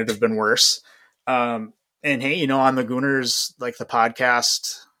Sheffield United have been worse. And hey, on the Gooners, like the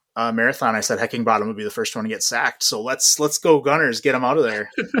podcast marathon, I said Heckingbottom would be the first one to get sacked. So let's go Gunners, get them out of there.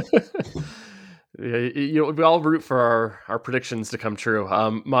 Yeah, we all root for our predictions to come true.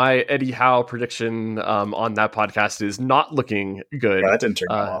 My Eddie Howe prediction on that podcast is not looking good. Yeah, that didn't turn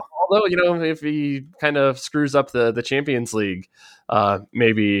out well. Although, if he kind of screws up the Champions League,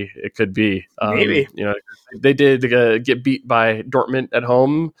 maybe it could be. Maybe. They did get beat by Dortmund at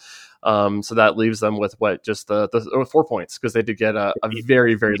home. So that leaves them with just the 4 points, because they did get a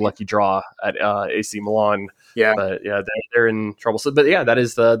very, very lucky draw at AC Milan. Yeah. But yeah, they're in trouble. So, but yeah, that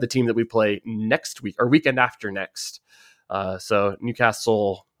is the team that we play next week or weekend after next. So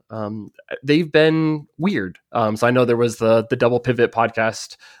Newcastle, they've been weird. So I know there was the Double Pivot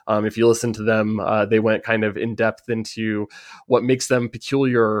podcast. If you listen to them, they went kind of in depth into what makes them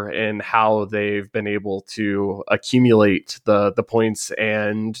peculiar and how they've been able to accumulate the points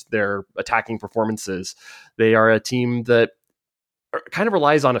and their attacking performances. They are a team that kind of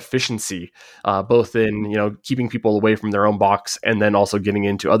relies on efficiency, both in keeping people away from their own box and then also getting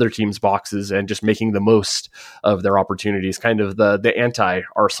into other teams' boxes and just making the most of their opportunities. Kind of the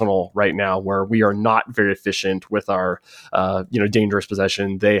anti-Arsenal right now, where we are not very efficient with our dangerous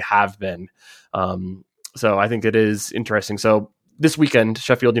possession. They have been. So I think it is interesting. So this weekend,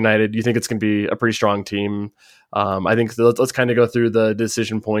 Sheffield United, you think it's going to be a pretty strong team? I think let's kind of go through the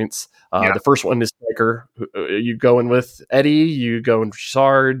decision points. The first one is striker. You going with Eddie? You going with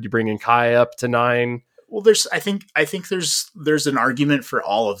Trossard? You bringing Kai up to 9? Well, I think there's an argument for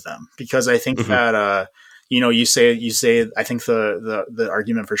all of them, because I think that you say I think the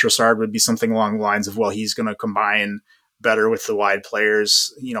argument for Trossard would be something along the lines of, well, he's going to combine better with the wide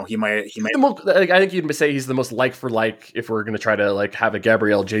players. He might. I think you'd say he's the most like for like, if we're going to try to have a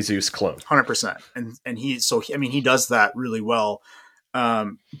Gabriel Jesus clone. 100%. And he does that really well.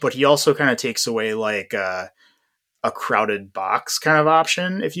 But he also kind of takes away a crowded box kind of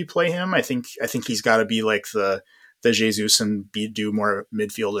option if you play him. I think he's got to be like the Jesus and do more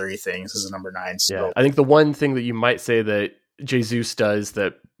midfieldery things as a number 9. So yeah, I think the one thing that you might say that Jesus does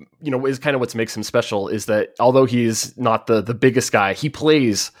that is kind of what makes him special is that although he's not the biggest guy, he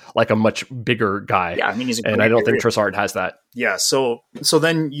plays like a much bigger guy. Yeah, he's and I don't think Trossard has that. Yeah, so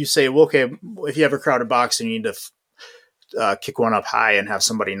then you say, well, okay, if you have a crowded box and you need to kick one up high and have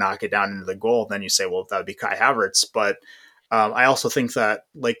somebody knock it down into the goal, then you say, well, that would be Kai Havertz. But I also think that,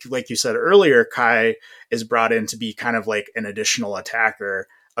 like you said earlier, Kai is brought in to be kind of like an additional attacker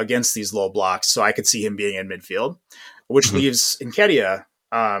against these low blocks. So I could see him being in midfield, which leaves Nketiah,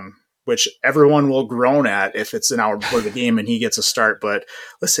 which everyone will groan at if it's an hour before the game and he gets a start. But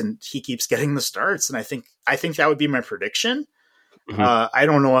listen, he keeps getting the starts, and I think that would be my prediction. I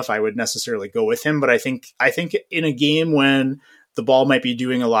don't know if I would necessarily go with him, but I think in a game when the ball might be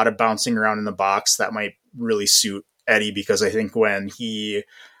doing a lot of bouncing around in the box, that might really suit Eddie, because I think when he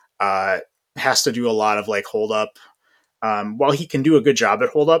has to do a lot of hold up, while he can do a good job at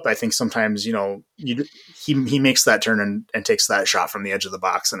hold up, I think sometimes he makes that turn and takes that shot from the edge of the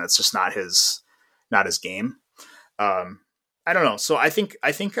box, and it's just not his game. I don't know. So I think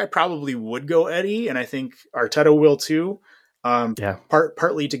I probably would go Eddie, and I think Arteta will too.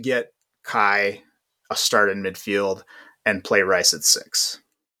 Partly to get Kai a start in midfield and play Rice at 6.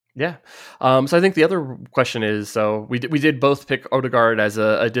 Yeah. So I think the other question is, so we did both pick Odegaard as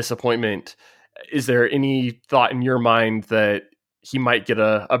a disappointment. Is there any thought in your mind that he might get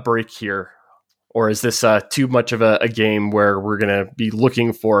a break here? Or is this too much of a game where we're going to be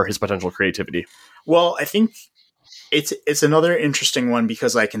looking for his potential creativity? Well, I think it's another interesting one,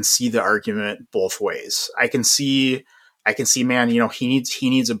 because I can see the argument both ways. I can see, man, he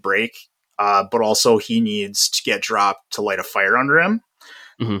needs a break, but also he needs to get dropped to light a fire under him.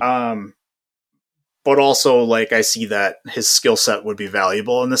 But also, I see that his skill set would be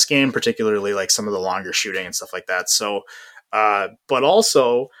valuable in this game, particularly some of the longer shooting and stuff like that. So, but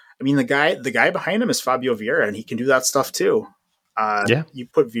also, I mean, the guy behind him is Fabio Vieira, and he can do that stuff too. You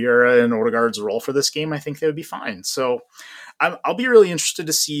put Vieira in Odegaard's role for this game, I think they would be fine. So I'll be really interested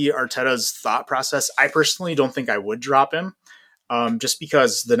to see Arteta's thought process. I personally don't think I would drop him, just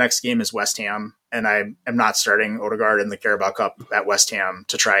because the next game is West Ham, and I am not starting Odegaard in the Carabao Cup at West Ham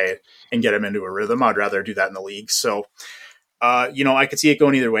to try and get him into a rhythm. I'd rather do that in the league. So, I could see it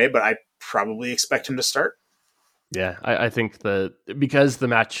going either way, but probably expect him to start. Yeah, I think that because the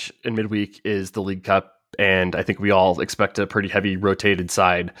match in midweek is the League Cup, and I think we all expect a pretty heavy rotated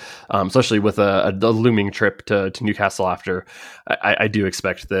side, especially with a looming trip to Newcastle after. I do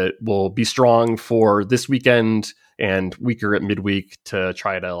expect that we'll be strong for this weekend and weaker at midweek to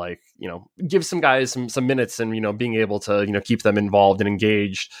try to give some guys some minutes and being able to keep them involved and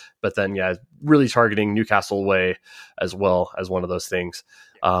engaged. But then really targeting Newcastle away as well as one of those things.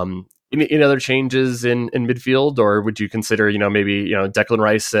 Any other changes in midfield, or would you consider, maybe, Declan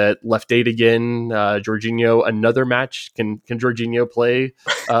Rice at left 8 again, Jorginho another match? Can Jorginho play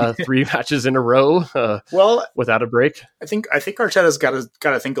 3 matches in a row without a break? I think Arteta's got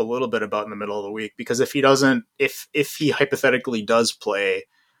to think a little bit about in the middle of the week, because if he doesn't, if he hypothetically does play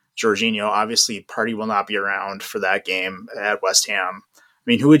Jorginho, obviously Partey will not be around for that game at West Ham. I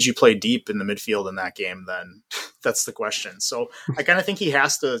mean, who would you play deep in the midfield in that game then? That's the question. So I kind of think he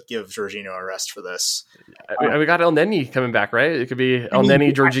has to give Jorginho a rest for this. We got El Neni coming back, right? It could be El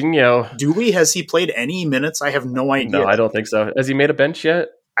Neni, Jorginho. Do we? Has he played any minutes? I have no idea. No, I don't think so. Has he made a bench yet?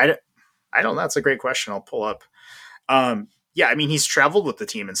 I don't. That's a great question. I'll pull up. Yeah, I mean, he's traveled with the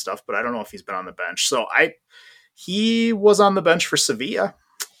team and stuff, but I don't know if he's been on the bench. So he was on the bench for Sevilla.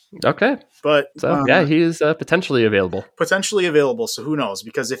 Okay. But so he is potentially available. So who knows?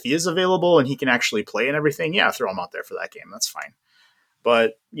 Because if he is available and he can actually play and everything, throw him out there for that game. That's fine.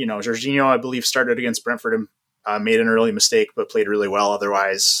 But, Jorginho, I believe, started against Brentford and made an early mistake, but played really well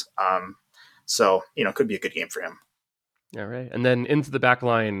otherwise. So, could be a good game for him. All right. And then into the back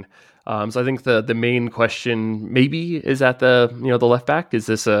line. So I think the main question maybe is at the left back. Is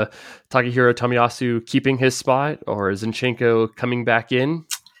this Takahiro Tomiyasu keeping his spot, or is Zinchenko coming back in?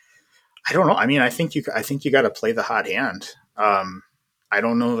 I don't know. I mean, I think you got to play the hot hand. I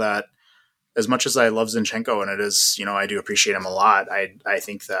don't know that, as much as I love Zinchenko, and it is, I do appreciate him a lot. I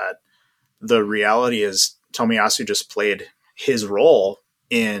think that the reality is Tomiyasu just played his role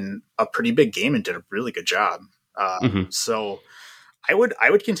in a pretty big game and did a really good job. So I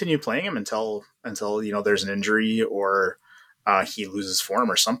would continue playing him until there's an injury or he loses form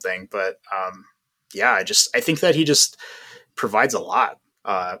or something. But I think that he just provides a lot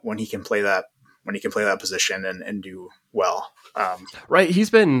when he can play that position and do well. Right.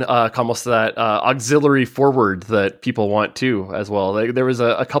 He's been almost that auxiliary forward that people want too, as well. Like, there was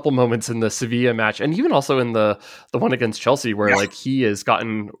a couple moments in the Sevilla match, and even also in the one against Chelsea, where he has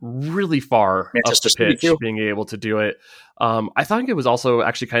gotten really far up the pitch, being able to do it. I thought it was also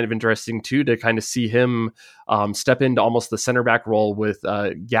actually kind of interesting too to kind of see him step into almost the center back role with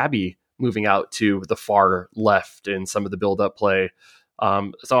Gabby moving out to the far left in some of the build-up play.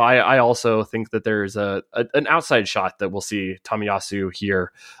 So I also think that there's an outside shot that we'll see Tomiyasu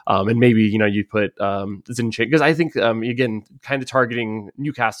here. And maybe, you put Zinchenko, because I think, again, kind of targeting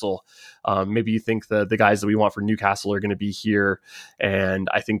Newcastle. Maybe you think the guys that we want for Newcastle are going to be here. And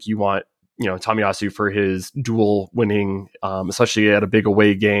I think you want, Tomiyasu for his dual winning, especially at a big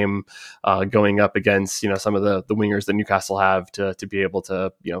away game, going up against, some of the wingers that Newcastle have to be able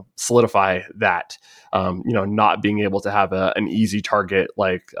to, solidify that, not being able to have an easy target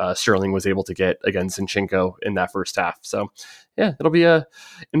like Sterling was able to get against Zinchenko in that first half. So it'll be a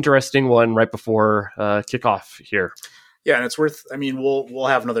interesting one right before kickoff here. Yeah. And it's worth, we'll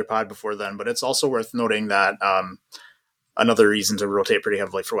have another pod before then, but it's also worth noting that, another reason to rotate pretty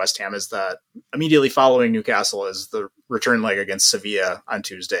heavily for West Ham is that immediately following Newcastle is the return leg against Sevilla on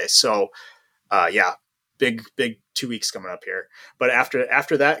Tuesday. So, big 2 weeks coming up here. But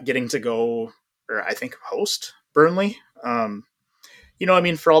after that, getting to go, or I think host Burnley,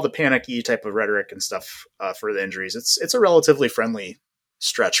 for all the panicky type of rhetoric and stuff for the injuries, it's a relatively friendly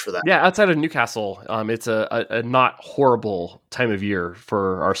stretch for that. Yeah, outside of Newcastle, it's a not horrible time of year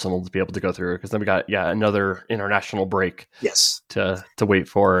for Arsenal to be able to go through, because then we got another international break. Yes, to wait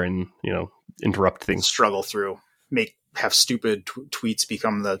for and interrupt things, struggle through, have stupid tweets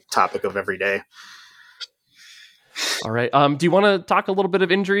become the topic of every day. All right. Do you want to talk a little bit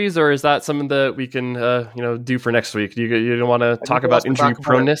of injuries, or is that something that we can do for next week? You don't want to talk about injury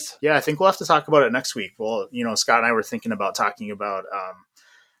proneness? Yeah, I think we'll have to talk about it next week. Well, Scott and I were thinking about talking about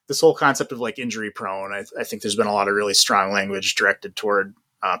this whole concept of like injury prone. I think there's been a lot of really strong language directed toward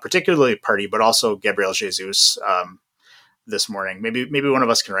particularly Partey, but also Gabriel Jesus this morning. Maybe one of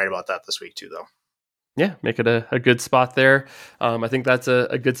us can write about that this week too, though. Yeah, make it a good spot there. I think that's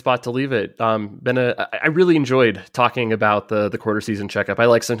a good spot to leave it. I really enjoyed talking about the quarter season checkup. I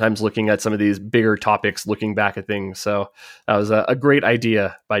like sometimes looking at some of these bigger topics, looking back at things. So that was a great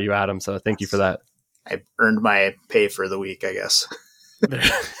idea by you, Adam. So thank you for that. I earned my pay for the week, I guess.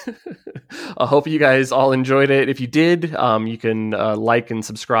 I hope you guys all enjoyed it. If you did, you can like and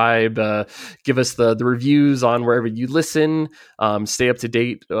subscribe. Give us the reviews on wherever you listen. Stay up to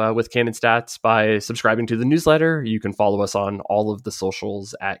date with Canon Stats by subscribing to the newsletter. You can follow us on all of the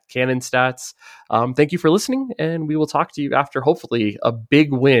socials at Canon Stats. Thank you for listening, and we will talk to you after hopefully a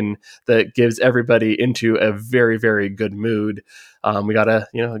big win that gives everybody into a very, very good mood. We got a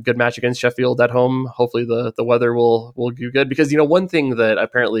good match against Sheffield at home. Hopefully the weather will do good, because one thing that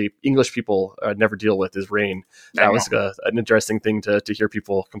apparently English people never deal with is rain. That was an interesting thing to hear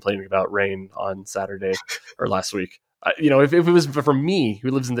people complaining about rain on Saturday or last week. If it was from me, who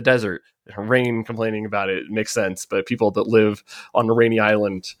lives in the desert, rain complaining about it makes sense. But people that live on a rainy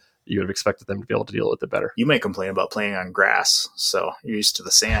island, you would have expected them to be able to deal with it better. You may complain about playing on grass, so you're used to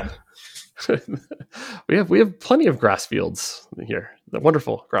the sand. we have plenty of grass fields here. The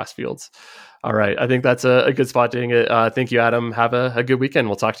wonderful grass fields. All right. I think that's a good spot to end it. Thank you, Adam. Have a good weekend.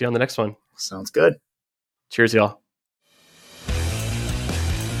 We'll talk to you on the next one. Sounds good. Cheers, y'all.